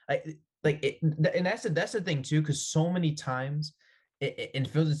 wasn't I like it, and that's the thing too, because so many times in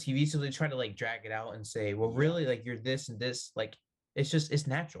films and TV, so they try to like drag it out and say, well, Yeah. really, like you're this and this, like it's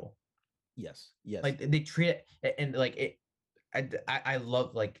natural. Yes. Yes. Like they treat it and like it. I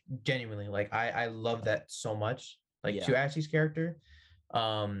love like genuinely like I love that so much like Yeah. to Ashley's character,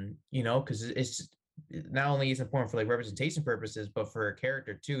 you know, because not only is it important for like representation purposes but for her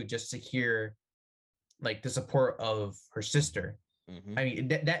character too, just to hear like the support of her sister. Hmm. I mean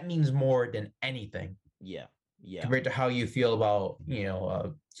that means more than anything Yeah. Yeah. compared to how you feel about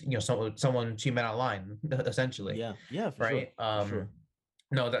someone she met online essentially, Yeah. Yeah. For sure. right? For sure.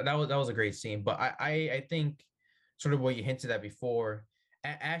 No, that was a great scene, but I think sort of what you hinted at before,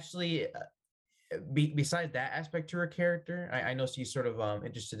 Ashley, besides that aspect to her character, I know she's sort of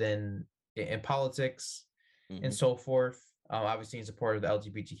interested in politics and Hmm. so forth. Obviously in support of the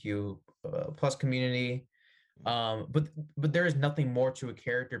LGBTQ plus community. But there is nothing more to a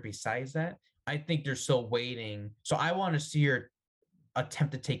character besides that. I think they're still waiting. So I want to see her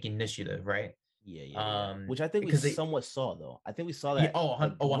attempt to take initiative, right? Yeah. Yeah. Yeah. Which I think we Because they somewhat saw though. I think we saw yeah, that a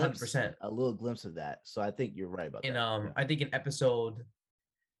oh, glimpse, 100%. a little glimpse of that. So I think you're right about And that. Yeah. I think in episode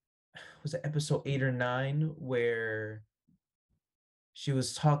was it episode 8 or 9 where she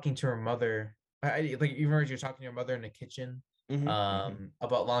was talking to her mother. Like you remember she was talking to her mother in the kitchen Hmm. Hmm.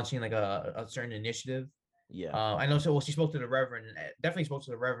 about launching like a certain initiative. Yeah. I know so well she spoke to the Reverend definitely spoke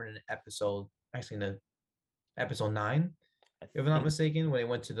to the Reverend in episode actually in the episode 9, I if I'm not think mistaken, when they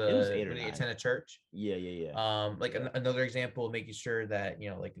went to it was 8 or when they 9. attended church. Yeah. Yeah. Yeah. Like another example of making sure that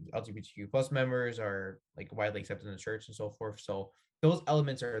like LGBTQ plus members are like widely accepted in the church and so forth. So those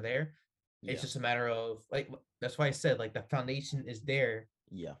elements are there. It's Yeah. just a matter of like that's why I said like the foundation is there,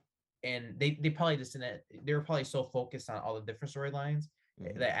 Yeah. and they probably just didn't. They were probably so focused on all the different storylines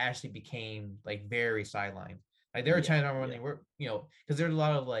Hmm. that Ashley became like very sidelined. Like they were Yeah. trying to when Yeah. they were because there's a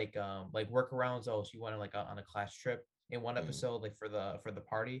lot of like workarounds. Oh, she went on a class trip in one Hmm. episode like for the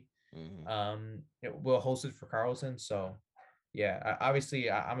party. Hmm. Will hosted for Carlson. So yeah,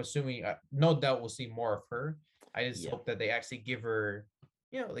 obviously I'm assuming no doubt we'll see more of her. I just Yeah. hope that they actually give her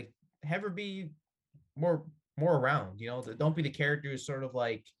like have her be more around. Don't be the character who's sort of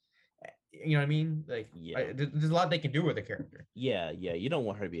like you know what I mean? Like Yeah. there's a lot they can do with the character. Yeah, yeah, you don't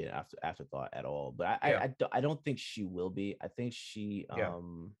want her to be an afterthought at all. But Yeah, I don't think she will be. yeah.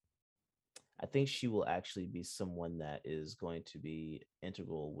 I think she will actually be someone that is going to be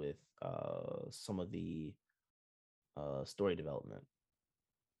integral with some of the story development.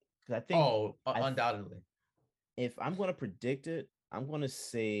 Because I think Oh, I th- undoubtedly. if I'm going to predict it, I'm going to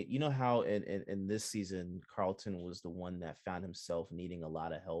say, you know how in this season Carlton was the one that found himself needing a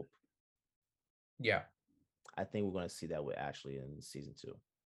lot of help. Yeah, I think we're going to see that with Ashley in season 2.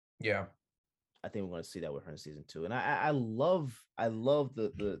 yeah, I think we're going to see that with her in season 2, and I love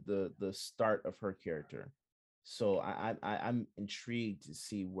the start of her character. So I'm intrigued to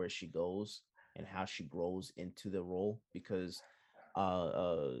see where she goes and how she grows into the role because uh,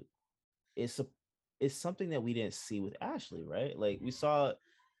 uh it's a it's something that we didn't see with Ashley, right? Like we saw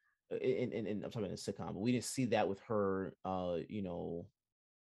in I'm talking about a sitcom, but we didn't see that with her.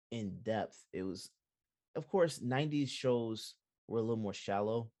 In depth. It was, of course, 90s shows were a little more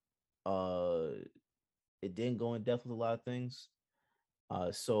shallow. Uh, it didn't go in depth with a lot of things.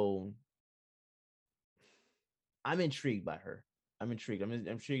 So I'm intrigued by her. I'm intrigued. I'm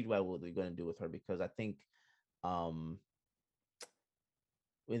intrigued by what they're going to do with her because I think um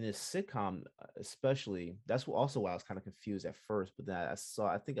in this sitcom, especially, that's also why I was kind of confused at first. But then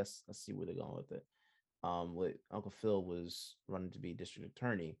I think I see where they're going with it. With Uncle Phil was running to be district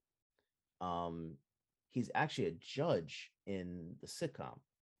attorney. Um, he's actually a judge in the sitcom.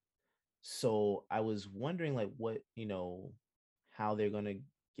 So I was wondering, like, what how they're gonna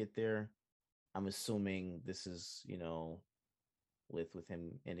get there. I'm assuming this is with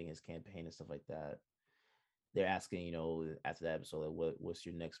him ending his campaign and stuff like that. They're asking, after that episode, like, what's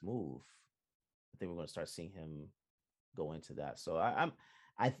your next move? I think we're gonna start seeing him go into that. So I'm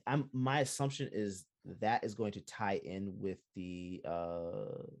my assumption is that is going to tie in with the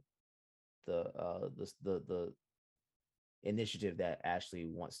initiative that Ashley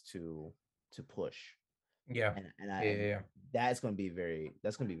wants to push. yeah, And yeah. that's going to be very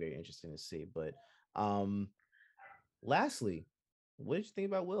interesting to see. But um lastly, what did you think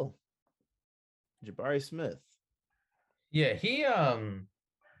about Will Jabari Smith? Yeah, he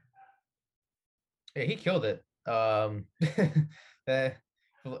Yeah, he killed it. eh,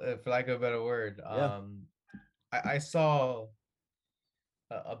 for lack of a better word. Yeah. I saw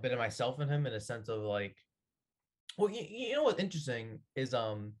a bit of myself in him in a sense of like, well, you know what's interesting is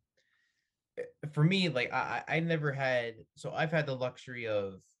for me, like I never had, so I've had the luxury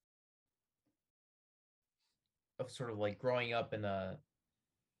of sort of like growing up in a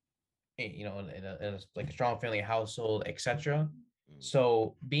like a strong family household, etc. Mm.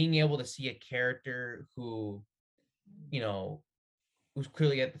 So being able to see a character who, you know, who's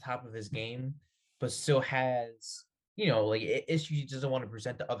clearly at the top of his game, but still has, like issues he doesn't want to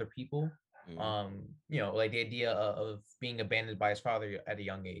present to other people. Mhm. Like the idea of being abandoned by his father at a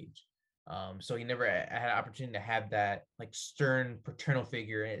young age. So he never had an opportunity to have that like stern paternal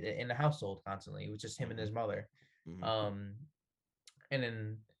figure in the household constantly. It was just him and his mother. Mhm. Um, and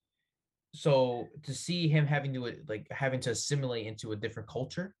then so to see him having to assimilate into a different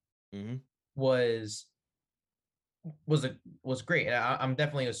culture Mhm. was was a was great. And I'm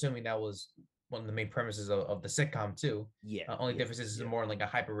definitely assuming that was one of the main premises of the sitcom too. Yeah. Only Yeah. difference is Yeah. more in like a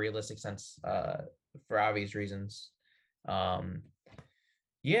hyper realistic sense, for obvious reasons. Um,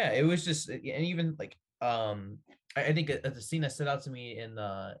 yeah, it was just, and even like I think the scene that stood out to me in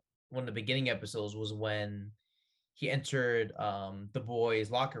one of the beginning episodes was when he entered the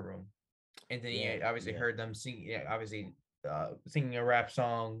boys' locker room, and then Yeah. he obviously Yeah. heard them sing, yeah, obviously singing a rap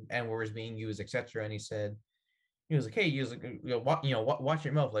song, and words being used, etc. And he was like, "Hey," he was like, watch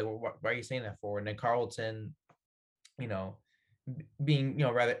your mouth. Like, why are you saying that for?" And then Carlton, you know, being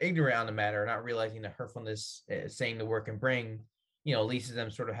rather ignorant on the matter, not realizing the hurtfulness saying the word can bring, leads to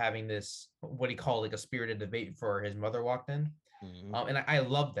them sort of having this what he called like a spirited debate for his mother walked in. Mhm. And I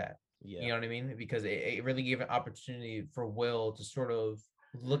love that. Yeah. You know what I mean? Because it really gave an opportunity for Will to sort of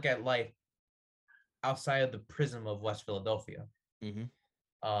look at life outside of the prism of West Philadelphia. Mhm.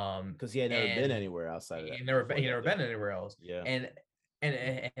 Um, Because he had never been and anywhere outside of that he before never that. Yeah. been anywhere else. Yeah. And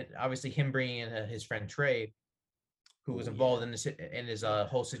obviously him bringing in his friend Trey, who was Oh involved yeah. in his Yeah.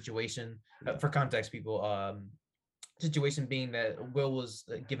 whole situation. Yeah. For context, people, situation being that Will was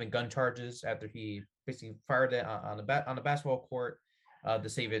given gun charges after he basically fired it on the basketball court to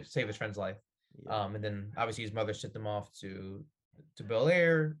save his friend's life. Yeah. And then obviously his mother sent him off to Bel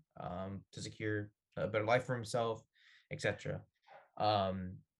Air to secure a better life for himself, etc.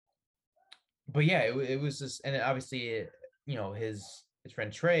 Um, but yeah, it was just, and then obviously, his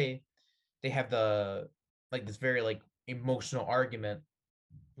friend Trey, they have the like this very like emotional argument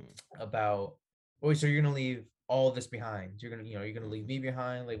Mm. about, oh, so you're gonna leave all this behind? You're gonna leave me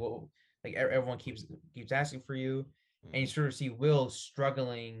behind? Like what? Like everyone keeps asking for you, and you Mhm. sort of see Will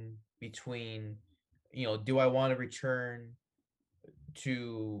struggling between, do I want to return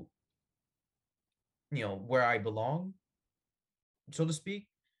to where I belong, so to speak, Mhm.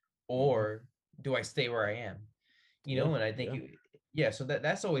 or do I stay where I am? Yeah. And I think Yeah. yeah, so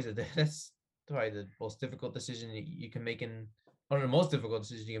that's always that's probably the most difficult decision you can make in one of the most difficult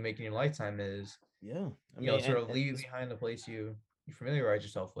decisions you can make in your lifetime is, Yeah. I mean, sort and, of and leave behind the place you familiarize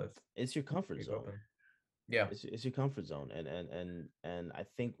yourself with. it's your comfort You grew up zone. in. Yeah. It's your comfort zone, and I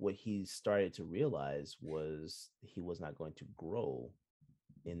think what he started to realize was he was not going to grow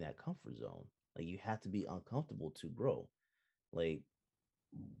in that comfort zone. Like you have to be uncomfortable to grow. Like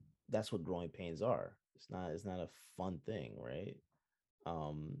that's what growing pains are. It's not a fun thing, right?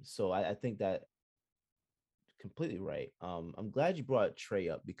 So I think that completely right. I'm glad you brought Trey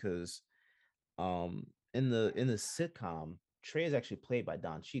up because in the sitcom, Trey is actually played by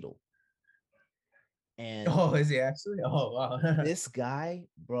Don Cheadle. And Oh, is he actually? Oh, wow. this guy,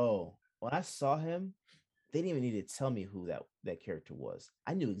 bro, when I saw him, they didn't even need to tell me who that character was.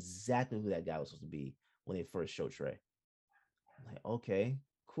 I knew exactly who that guy was supposed to be when they first showed Trey. I'm like, okay,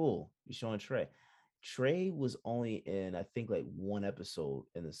 cool. You're showing Trey. Trey was only in, I think, like one episode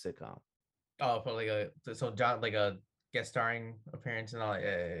in the sitcom. Oh, for like so John, like a guest starring appearance and all.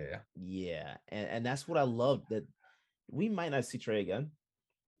 Yeah, yeah, yeah. Yeah, and that's what I love. That we might not see Trey again.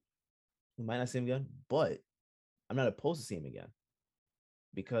 We might not see him again, but I'm not opposed to seeing him again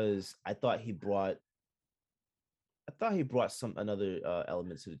because I thought he brought some another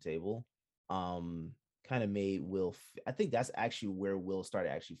element to the table. Um, kind of made Will. I think that's actually where Will started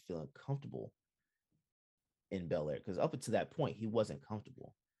actually feeling comfortable in Bel Air because up until that point he wasn't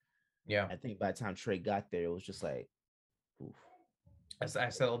comfortable. Yeah. I think by the time Trey got there, it was just like, oof, I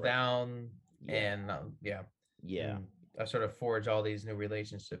settled down, yeah, and yeah, yeah, and I sort of forge all these new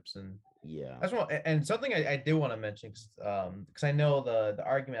relationships, and yeah. that's one. And something I did want to mention, because I know the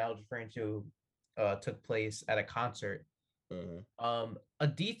argument I was referring to took place at a concert. Mhm, A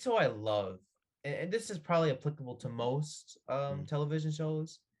detail I love, and this is probably applicable to most mhm, television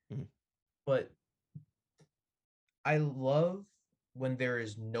shows, mhm, but I love when there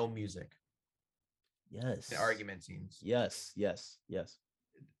is no music Yes. in argument scenes. Yes.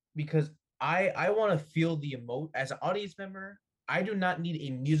 Because I want to feel the as an audience member. I do not need a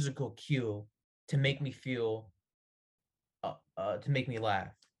musical cue to make me feel, to make me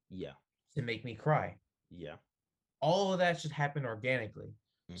laugh, Yeah. to make me cry. Yeah. All of that should happen organically.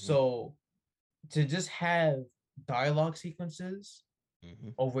 Mhm. So to just have dialogue sequences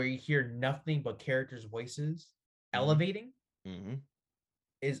where you hear nothing but characters' voices elevating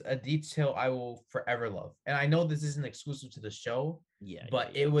is a detail I will forever love. And I know this isn't exclusive to the show,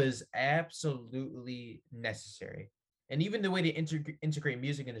 but it was absolutely necessary. And even the way to integrate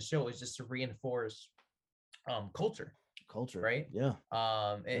music in the show is just to reinforce culture, right? Yeah.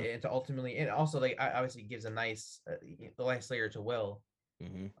 And to ultimately, and also like obviously gives a nice layer to Will,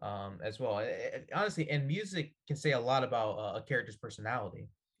 as well. Honestly, and music can say a lot about a character's personality.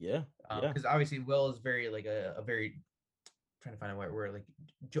 Yeah. Because obviously Will is very like a very, trying to find a right word, like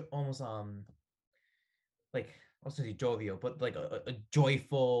almost like I was gonna say jovial, but like a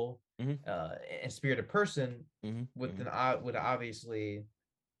joyful and spirited person with with obviously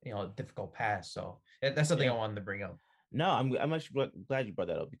difficult past. So that's something I wanted to bring up. No, I'm actually glad you brought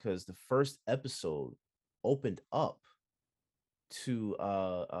that up, because the first episode opened up to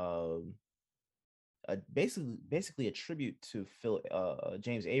basically a tribute to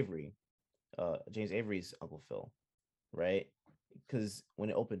James Avery's Uncle Phil, right? Because when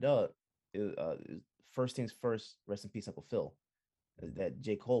it opened up, first things first, rest in peace, Uncle Phil, that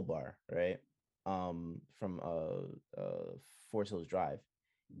J. Cole bar, right? From Forest Hills Drive,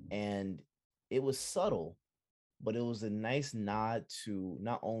 and it was subtle, but it was a nice nod to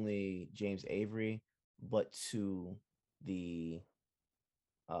not only James Avery but to the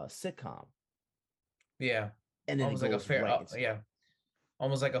sitcom. Yeah, And then almost like a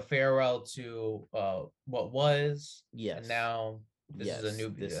almost like a farewell to what was. Yes. And now this is a new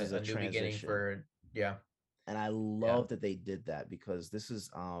beginning for And I love that they did that, because this is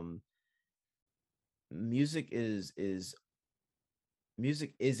music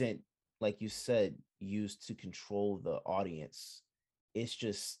isn't, like you said, used to control the audience. It's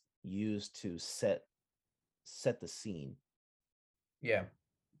just used to set the scene. Yeah.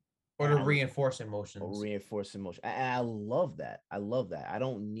 Or to reinforce emotions. And I love that. I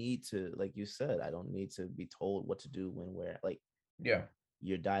don't need to, like you said, I don't need to be told what to do, when, where. Like,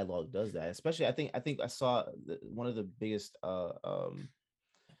 your dialogue does that. Especially, I think I saw one of the biggest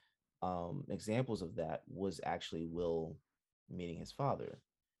examples of that was actually Will meeting his father.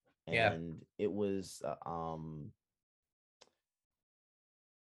 And it was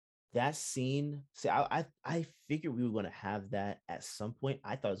that scene. See, I figured we were going to have that at some point.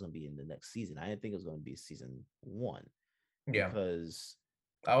 I thought it was going to be in the next season. I didn't think it was going to be season 1. Because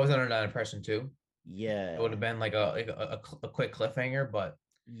I was under that impression too. Yeah, it would have been like a quick cliffhanger, but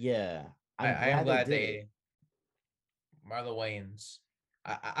I am glad they Marlon Wayans.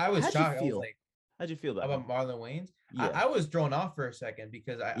 I was shocked. I was like, how'd you feel about Marlon Wayans? I was thrown off for a second,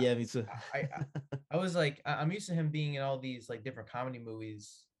 because me too. I was like, I'm used to him being in all these like different comedy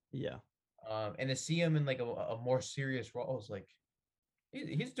movies. And to see him in like a more serious role, I was like,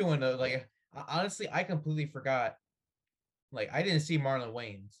 he's doing honestly, I completely forgot. Like, I didn't see Marlon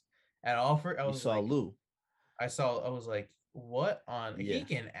Wayans at all. I was saw Lou. I was like, what on? He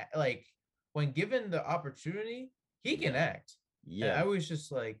can, like, when given the opportunity, he can act. And I was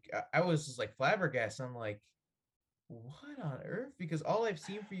just like flabbergasted. I'm like, what on earth? Because all I've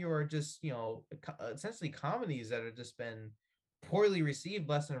seen for you are just, essentially comedies that have just been poorly received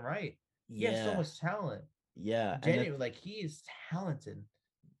left and right. He has so much talent. Genuinely, like, he is talented.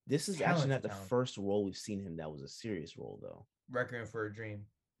 This is actually not the first role we've seen him that was a serious role, though. Requiem for a Dream.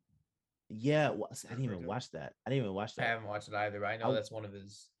 I didn't even watch that. I haven't watched it either, but I know that's one of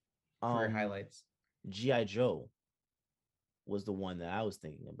his career highlights. G.I. Joe was the one that I was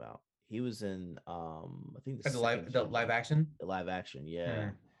thinking about. He was in I think the live action. The live action,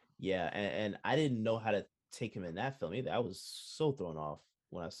 and I didn't know how to take him in that film either. I was so thrown off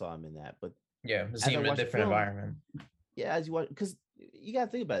when I saw him in that. But see him in a different environment. Yeah, as you watch, because you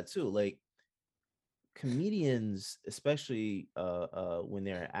gotta think about it too. Like, comedians, especially when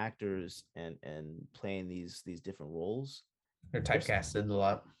they're actors and playing these different roles, they're typecasted a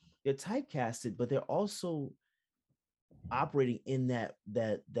lot. They're typecasted, but they're also operating in that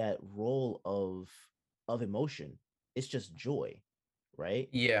role of emotion. It's just joy, right?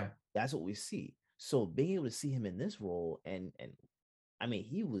 Yeah, that's what we see. So being able to see him in this role, and I mean,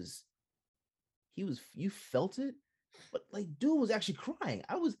 he was you felt it, but like, dude was actually crying.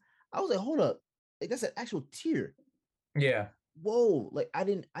 I was like, hold up, like, that's an actual tear. Yeah. Whoa, like, I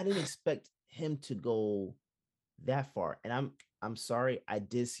didn't expect him to go that far. And I'm sorry, I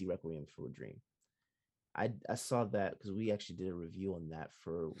did see Requiem for a Dream. I saw that because we actually did a review on that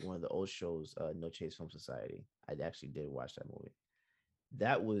for one of the old shows, No Chase Film Society. I actually did watch that movie.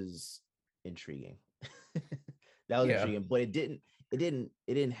 That was intriguing. That was Yeah. intriguing, but it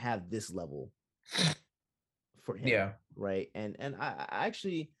didn't have this level for him, Yeah. right? And I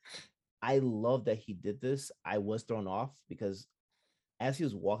actually I love that he did this. I was thrown off because as he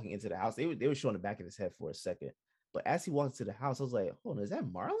was walking into the house, they were showing the back of his head for a second. But as he walked to the house, I was like, "Hold on, is that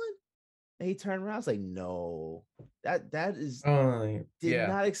Marlon?" And he turned around. I was like, "No, that is did Yeah.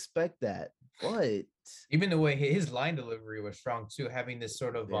 not expect that." But Even the way his line delivery was strong too, having this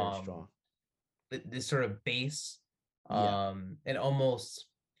sort of very strong. this sort of bass, Yeah. and almost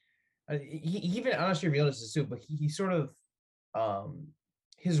he even, I'm not sure if you noticed this too, but he sort of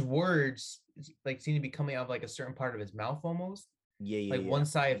his words like seem to be coming out of like a certain part of his mouth almost. Yeah, yeah, Like yeah. one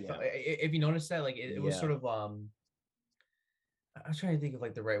side, Yeah. if you notice that, like it was Yeah. sort of I'm trying to think of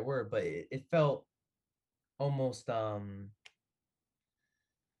like the right word, but it felt almost I'm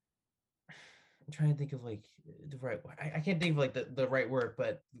trying to think of like the right. I can't think of like the right word,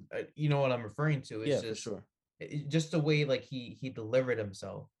 but you know what I'm referring to. It's Yeah, for just sure. just the way like he delivered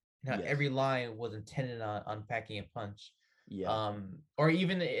himself. Now Yes. every line was intended on unpacking a punch. Yeah. Or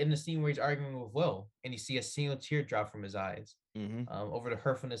even in the scene where he's arguing with Will, and you see a single tear drop from his eyes, Mm-hmm. over the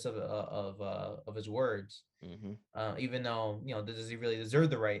hurtfulness of his words. Mm-hmm. Even though, does he really deserve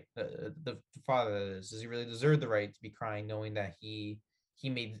the right? The father that is, does he really deserve the right to be crying, knowing that he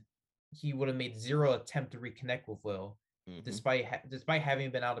would have made zero attempt to reconnect with Will, Mm-hmm. despite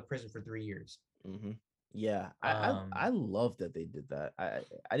having been out of prison for 3 years. Mm-hmm. Yeah, I love that they did that.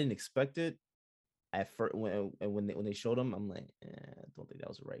 I didn't expect it at first when they showed him. I'm like, I don't think that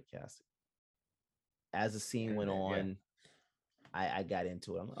was the right casting. As the scene went Yeah. on, I got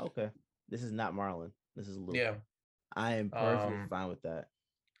into it. I'm like, okay, this is not Marlon. This is Luke. Yeah. I am perfectly fine with that.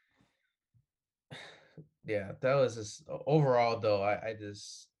 Yeah, that was just overall though. I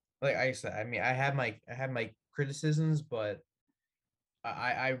just, like I said, I mean, I had my criticisms, but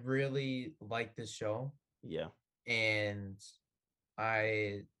I really like this show, Yeah. and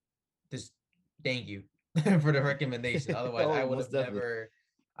I just thank you for the recommendation. Otherwise, Oh, most definitely.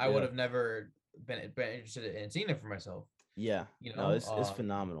 I would have never been interested in seeing it for myself. Yeah. You No, know, it's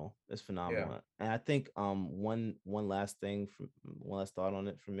phenomenal. It's phenomenal. And I think one last thought on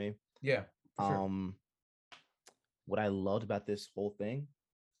it for me. Yeah, for sure. What I loved about this whole thing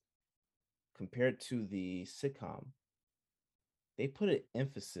compared to the sitcom, they put an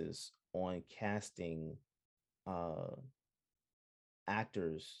emphasis on casting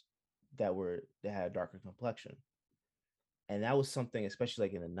actors that had a darker complexion. And that was something, especially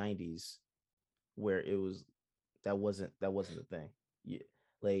like in the 90s, where that wasn't the thing. Yeah,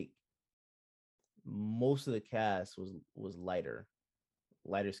 like most of the cast was lighter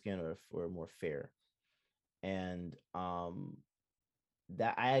skin or more fair. And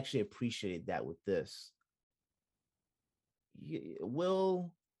that I actually appreciated that with this.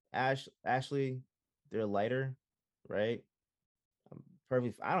 Will, Ashley, they're lighter, right?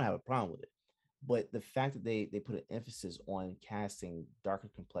 Perfect. I don't have a problem with it, but the fact that they put an emphasis on casting darker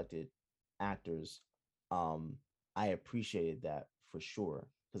complected actors, I appreciated that for sure,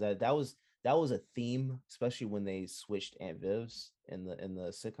 because that was a theme, especially when they switched Aunt Viv's in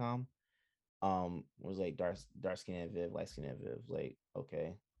the sitcom. It was like dark skin Aunt Viv, light skin Aunt Viv. Like,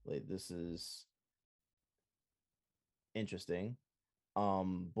 okay, like this is interesting.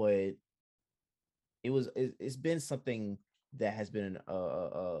 But it's been something that has been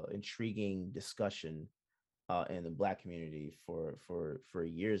a intriguing discussion in the Black community for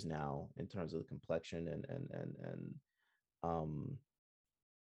years now, in terms of the complexion and um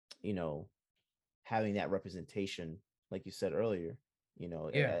you know, having that representation, like you said earlier.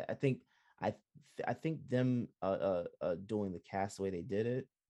 Yeah. I think I think them doing the cast the way they did it,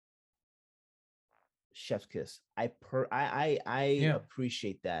 chef's kiss. I Yeah.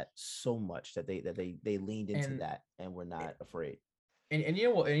 appreciate that so much, that they leaned into And that and were not afraid. and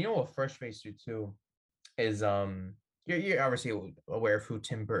you know what frustrates you too is you're obviously aware of who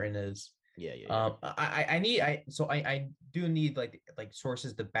Tim Burton is. Yeah, yeah, yeah. I do need like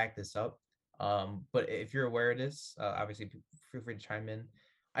sources to back this up. But if you're aware of this, obviously feel free to chime in.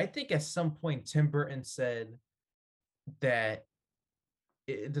 I think at some point Tim Burton said that,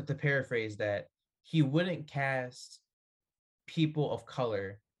 to paraphrase, that he wouldn't cast people of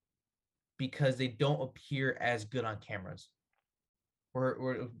color because they don't appear as good on cameras.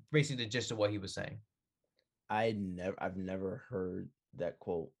 Or basically the gist of what he was saying. I've never heard that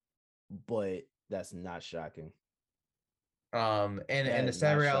quote, but that's not shocking. And That the is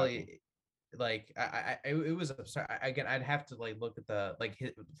sad not reality, shocking. like it was absurd. Again, I'd have to like look at the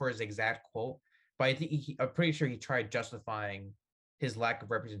for his exact quote, but I think I'm pretty sure he tried justifying his lack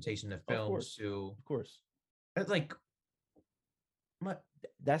of representation in films Of course. like what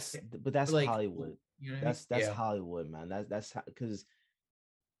That's like Hollywood. you know what I mean? That's Hollywood, man. That's because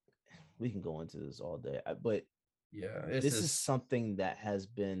we can go into this all day, but Yeah, this is something that has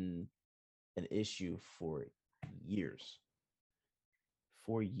been an issue for years.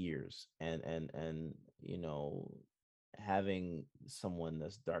 For years, and you know, having someone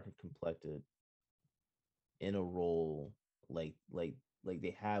that's darker complected in a role like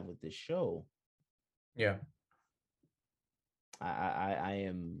they have with this show, yeah. I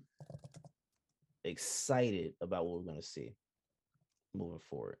am excited about what we're going to see moving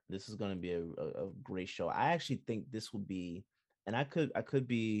forward. This is going to be a great show. I actually think this will be, and I could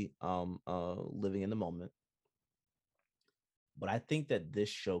be living in the moment, but I think that this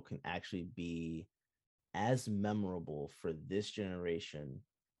show can actually be as memorable for this generation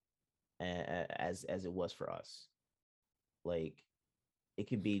as it was for us. Like it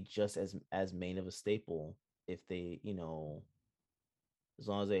could be just as main of a staple if they, you know, as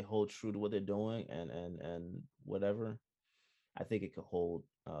long as they hold true to what they're doing and whatever. I think it could hold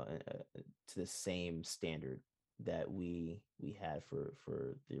to the same standard that we had for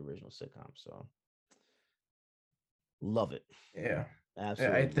the original sitcom. So love it. Yeah.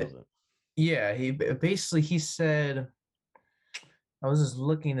 Absolutely love it. Yeah, he said, I was just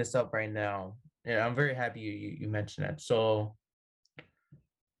looking this up right now. Yeah, I'm very happy you mentioned that. So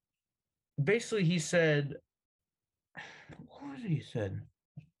basically he said, what was it he said?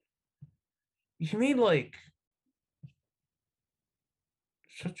 He made like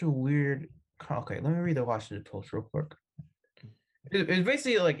such a weird. Okay, let me read the Washington Post real quick. It's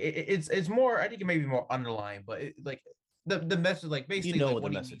basically like it's more. I think it may be more underlying, but like the message, like basically, You know like what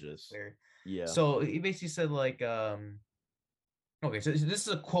the message is. Clear. Yeah. So he basically said like okay, so this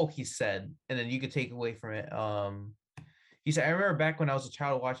is a quote he said, and then you could take away from it. He said, "I remember back when I was a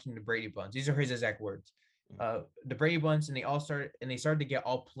child watching the Brady Bunch. These are his exact words. The Brady Bunch, and they started to get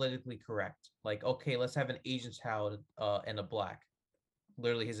all politically correct. Like, okay, let's have an Asian child and a black.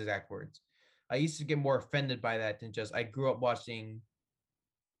 Literally his exact words. I used to get more offended by that than just I grew up watching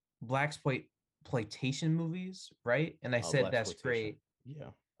blaxploitation movies, right? And I said that's great.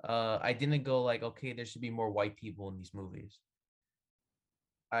 Yeah. I didn't go like, okay, there should be more white people in these movies.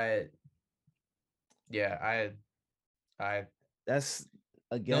 That's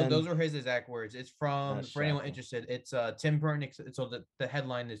again. Those were his exact words. It's from for anyone interested. It's Tim Burton. So the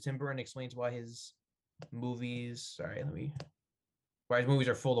headline is Tim Burton explains why his movies. Sorry, why his movies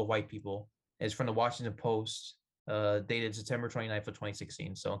are full of white people. It's from the Washington Post, dated September 29th of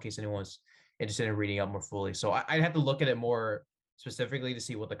 2016. So in case anyone's interested in reading up more fully, so I'd have to look at it more specifically to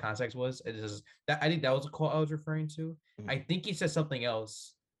see what the context was. It is that I think that was a quote I was referring to. I think he said something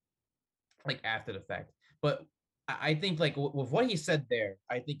else like after the fact, but I think like with what he said there,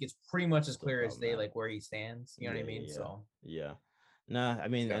 I think it's pretty much as clear as day, like where he stands. You know what I mean? Yeah. So yeah, nah, I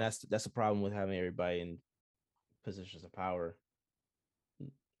mean, and that's the problem with having everybody in positions of power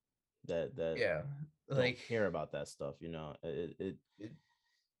that yeah, like care about that stuff. You know,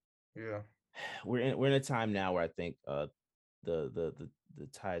 yeah. We're in a time now where I think the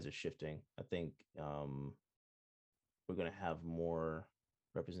tides are shifting. I think we're gonna have more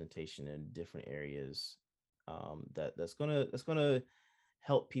representation in different areas. That's gonna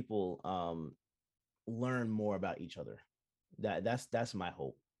help people learn more about each other. That's my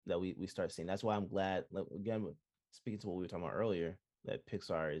hope that we start seeing. That's why I'm glad, again, speaking to what we were talking about earlier, that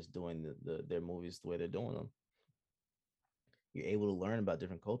Pixar is doing their movies the way they're doing them. You're able to learn about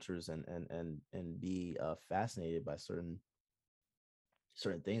different cultures and be fascinated by certain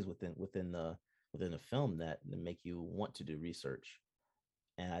things within the film that make you want to do research.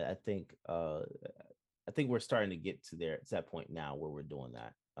 And I think we're starting to get to that point now where we're doing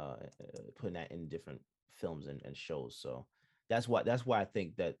that, putting that in different films and shows. So that's why I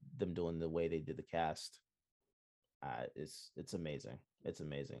think that them doing the way they did the cast, it's amazing. It's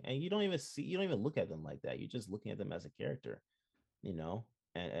amazing. And you don't even look at them like that. You're just looking at them as a character, you know,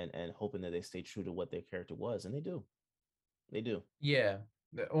 and hoping that they stay true to what their character was, and they do. Yeah,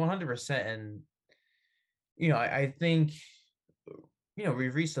 100%. And you know, I think, you know,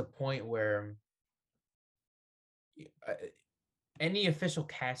 we've reached a point where any official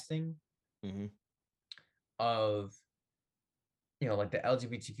casting of, you know, like the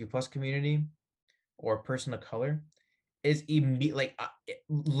LGBTQ plus community or person of color is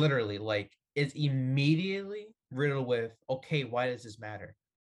literally like is immediately riddled with, okay, why does this matter?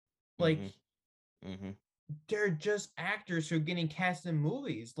 Like they're just actors who are getting cast in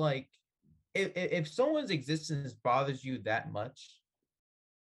movies. Like if someone's existence bothers you that much,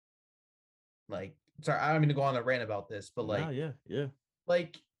 like, sorry, I don't mean to go on a rant about this, but like, yeah,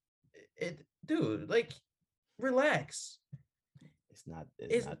 like it, dude, like, relax. It's not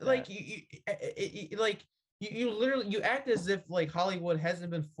like that. like you literally you act as if like Hollywood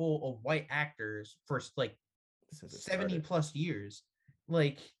hasn't been full of white actors for like Since it 70 started. plus years.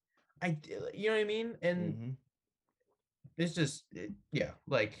 Like, you know what I mean? And Mhm. it's just yeah,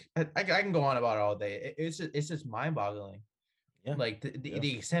 like I can go on about it all day. It's just mind boggling. Yeah. Like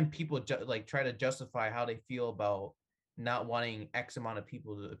the extent people like try to justify how they feel about not wanting X amount of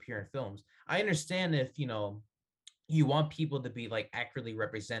people to appear in films. I understand if you want people to be like accurately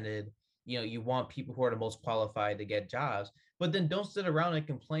represented, you want people who are the most qualified to get jobs, but then don't sit around and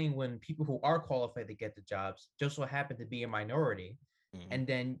complain when people who are qualified to get the jobs just so happen to be a minority. And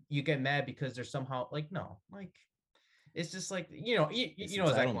then you get mad because they're somehow like, no, like, it's just like, you know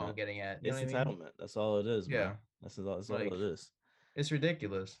exactly what I'm getting at. You know It's what I mean? entitlement. That's all it is, Yeah. man. That's all Like, it is. it's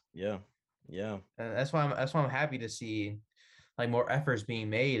ridiculous. Yeah. And that's why I'm happy to see like more efforts being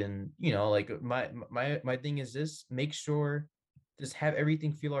made. And like my thing is this: make sure, just have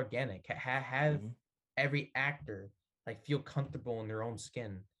everything feel organic. Have every actor like feel comfortable in their own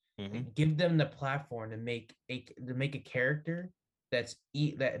skin. Like, give them the platform to make a character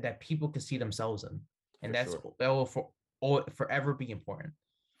that people can see themselves in, and that will forever be important.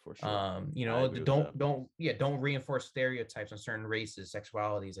 For sure. Don't reinforce stereotypes on certain races,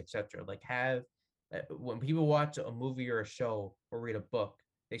 sexualities, etc. Like, have when people watch a movie or a show or read a book,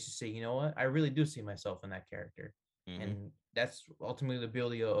 they should say, you know what, I really do see myself in that character. And that's ultimately the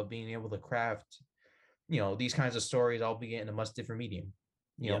beauty of being able to craft these kinds of stories, albeit in a much different medium.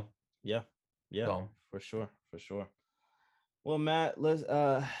 Yeah. So, for sure. Well, Matt,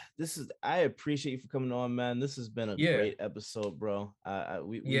 I appreciate you for coming on, man. This has been a great episode, bro.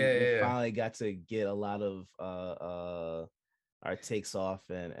 We finally got to get a lot of our takes off,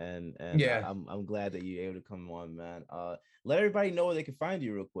 and I'm glad that you're able to come on, man. Let everybody know where they can find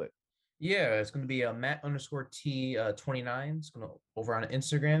you real quick. Yeah, it's gonna be Matt_T 29. It's gonna over on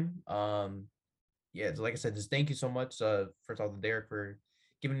Instagram. So like I said, just thank you so much, first of all, to Derek, for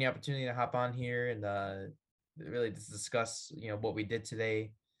giving me the opportunity to hop on here and really just discuss what we did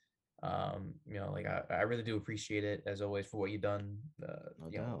today. Like I really do appreciate it, as always, for what you've done,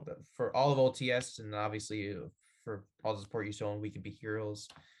 for all of OTS, and obviously for all the support you shown We Can Be Heroes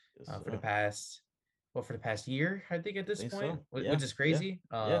for the past year, I think, at this point, which is crazy.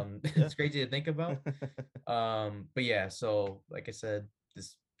 It's crazy to think about. But yeah, so like I said,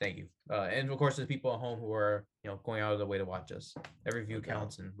 just thank you, and of course, the people at home who are going out of the way to watch us. Every view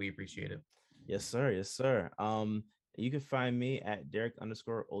counts, and we appreciate it. Yes, sir. You can find me at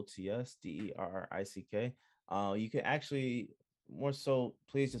Derek_OTS, DERRICK. You can actually, more so,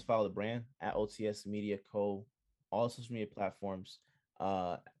 please just follow the brand at OTS Media Co. All social media platforms.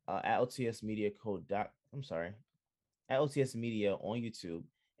 At OTS Media Co. At OTS Media on YouTube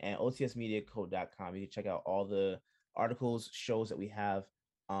and OTSMediaCo.com. You can check out all the articles, shows that we have.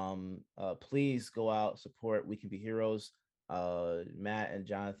 Please go out, support We Can Be Heroes. Matt and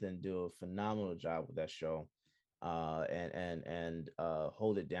Jonathan do a phenomenal job with that show, and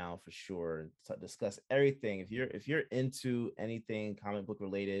hold it down for sure. To discuss everything. If you're into anything comic book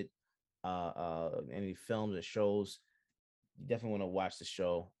related, any films or shows, you definitely want to watch the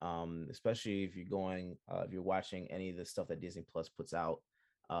show. Especially if you're watching any of the stuff that Disney Plus puts out,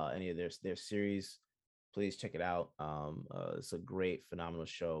 any of their series. Please check it out. It's a great, phenomenal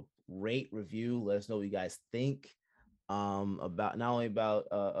show. Rate, review, let us know what you guys think. About not only about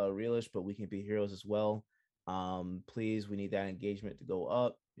Realish, but We Can Be Heroes as well. Please, we need that engagement to go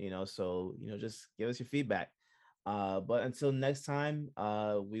up, so just give us your feedback. But until next time,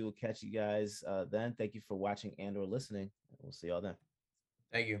 we will catch you guys then. Thank you for watching and or listening. We'll see y'all then.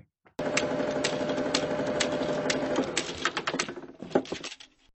 Thank you.